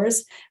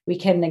followers, we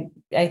can,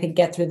 I think,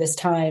 get through this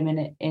time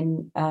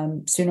in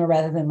sooner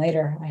rather than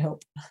later, I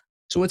hope.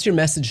 So what's your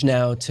message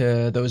now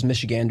to those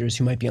Michiganders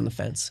who might be on the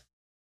fence?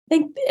 I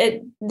think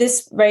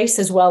this race,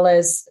 as well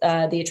as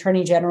the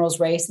Attorney General's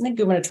race and the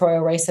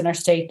gubernatorial race in our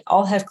state,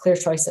 all have clear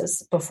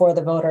choices before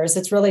the voters.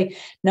 It's really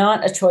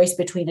not a choice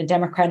between a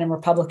Democrat and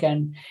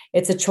Republican.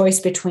 It's a choice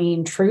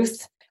between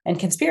truth and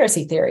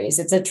conspiracy theories.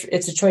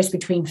 It's a choice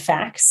between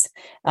facts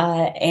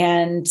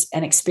and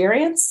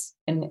experience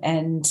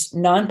and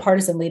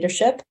nonpartisan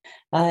leadership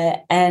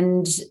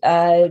and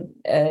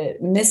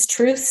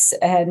mistruths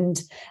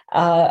and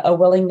a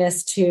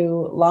willingness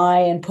to lie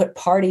and put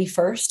party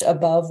first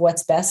above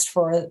what's best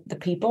for the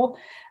people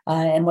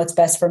and what's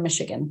best for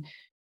Michigan.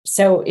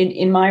 So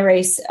in my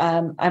race,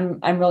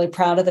 I'm really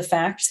proud of the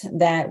fact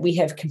that we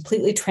have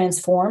completely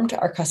transformed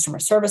our customer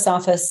service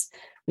office.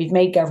 We've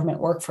made government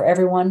work for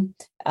everyone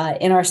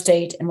in our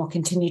state, and we'll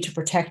continue to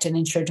protect and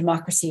ensure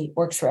democracy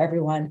works for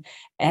everyone.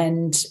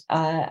 And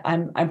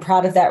I'm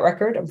proud of that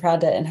record. I'm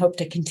proud to and hope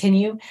to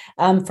continue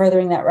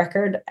furthering that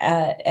record.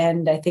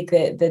 And I think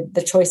that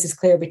the choice is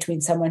clear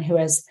between someone who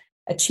has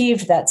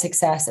achieved that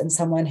success and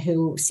someone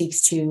who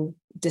seeks to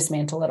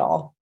dismantle it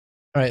all.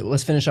 All right,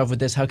 let's finish off with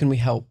this. How can we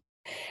help?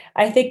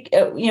 I think,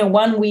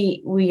 one,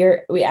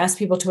 we ask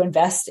people to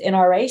invest in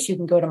our race. You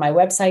can go to my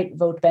website,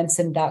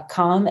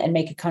 votebenson.com, and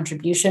make a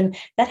contribution.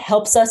 That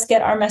helps us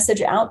get our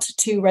message out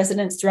to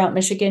residents throughout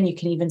Michigan. You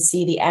can even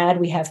see the ad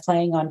we have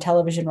playing on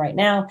television right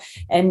now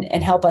and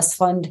help us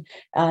fund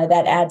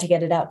that ad to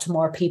get it out to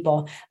more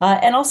people.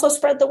 And also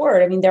spread the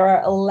word. I mean, there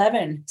are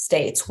 11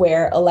 states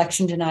where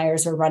election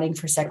deniers are running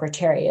for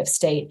Secretary of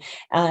State.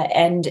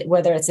 And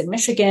whether it's in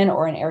Michigan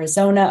or in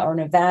Arizona or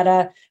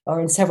Nevada or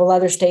in several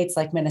other states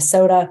like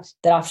Minnesota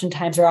that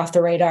oftentimes are off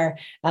the radar,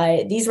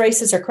 these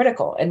races are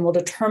critical and will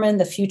determine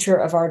the future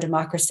of our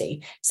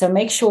democracy. So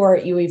make sure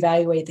you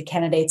evaluate the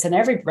candidates in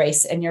every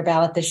race in your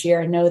ballot this year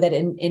and know that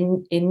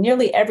in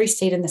nearly every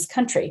state in this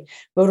country,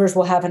 voters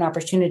will have an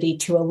opportunity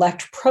to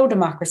elect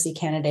pro-democracy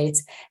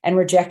candidates and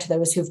reject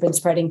those who've been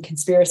spreading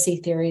conspiracy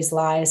theories,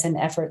 lies, and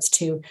efforts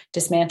to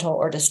dismantle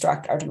or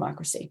destruct our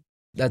democracy.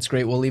 That's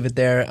great. We'll leave it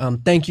there.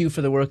 Thank you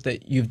for the work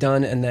that you've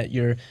done and that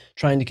you're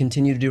trying to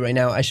continue to do right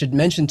now. I should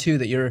mention, too,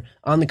 that you're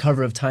on the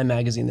cover of Time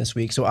magazine this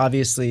week. So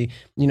obviously,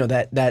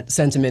 that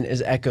sentiment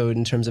is echoed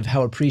in terms of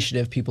how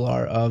appreciative people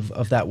are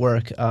of that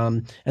work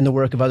and the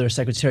work of other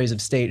secretaries of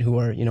state who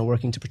are,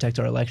 working to protect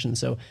our elections.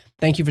 So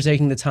thank you for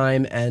taking the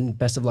time and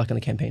best of luck on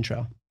the campaign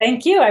trail.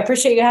 Thank you. I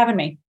appreciate you having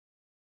me.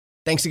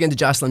 Thanks again to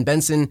Jocelyn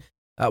Benson.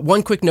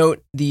 One quick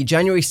note, the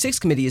January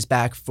 6th committee is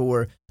back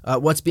for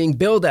what's being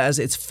billed as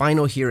its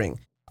final hearing.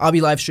 I'll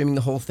be live streaming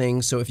the whole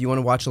thing, so if you want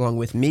to watch along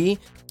with me,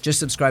 just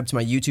subscribe to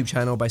my YouTube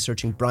channel by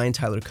searching Brian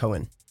Tyler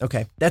Cohen.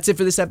 Okay, that's it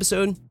for this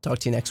episode. Talk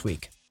to you next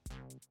week.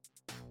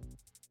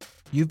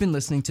 You've been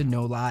listening to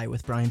No Lie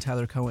with Brian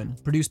Tyler Cohen,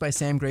 produced by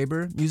Sam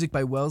Graber, music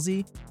by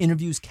Wellesley,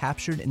 interviews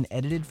captured and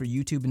edited for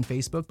YouTube and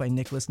Facebook by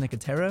Nicholas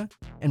Nicotera,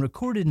 and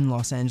recorded in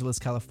Los Angeles,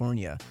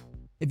 California.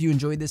 If you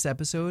enjoyed this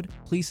episode,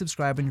 please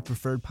subscribe on your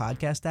preferred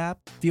podcast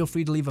app. Feel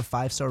free to leave a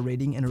 5-star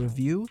rating and a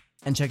review,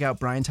 and check out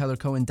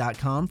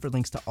BrianTylerCohen.com for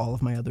links to all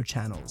of my other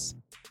channels.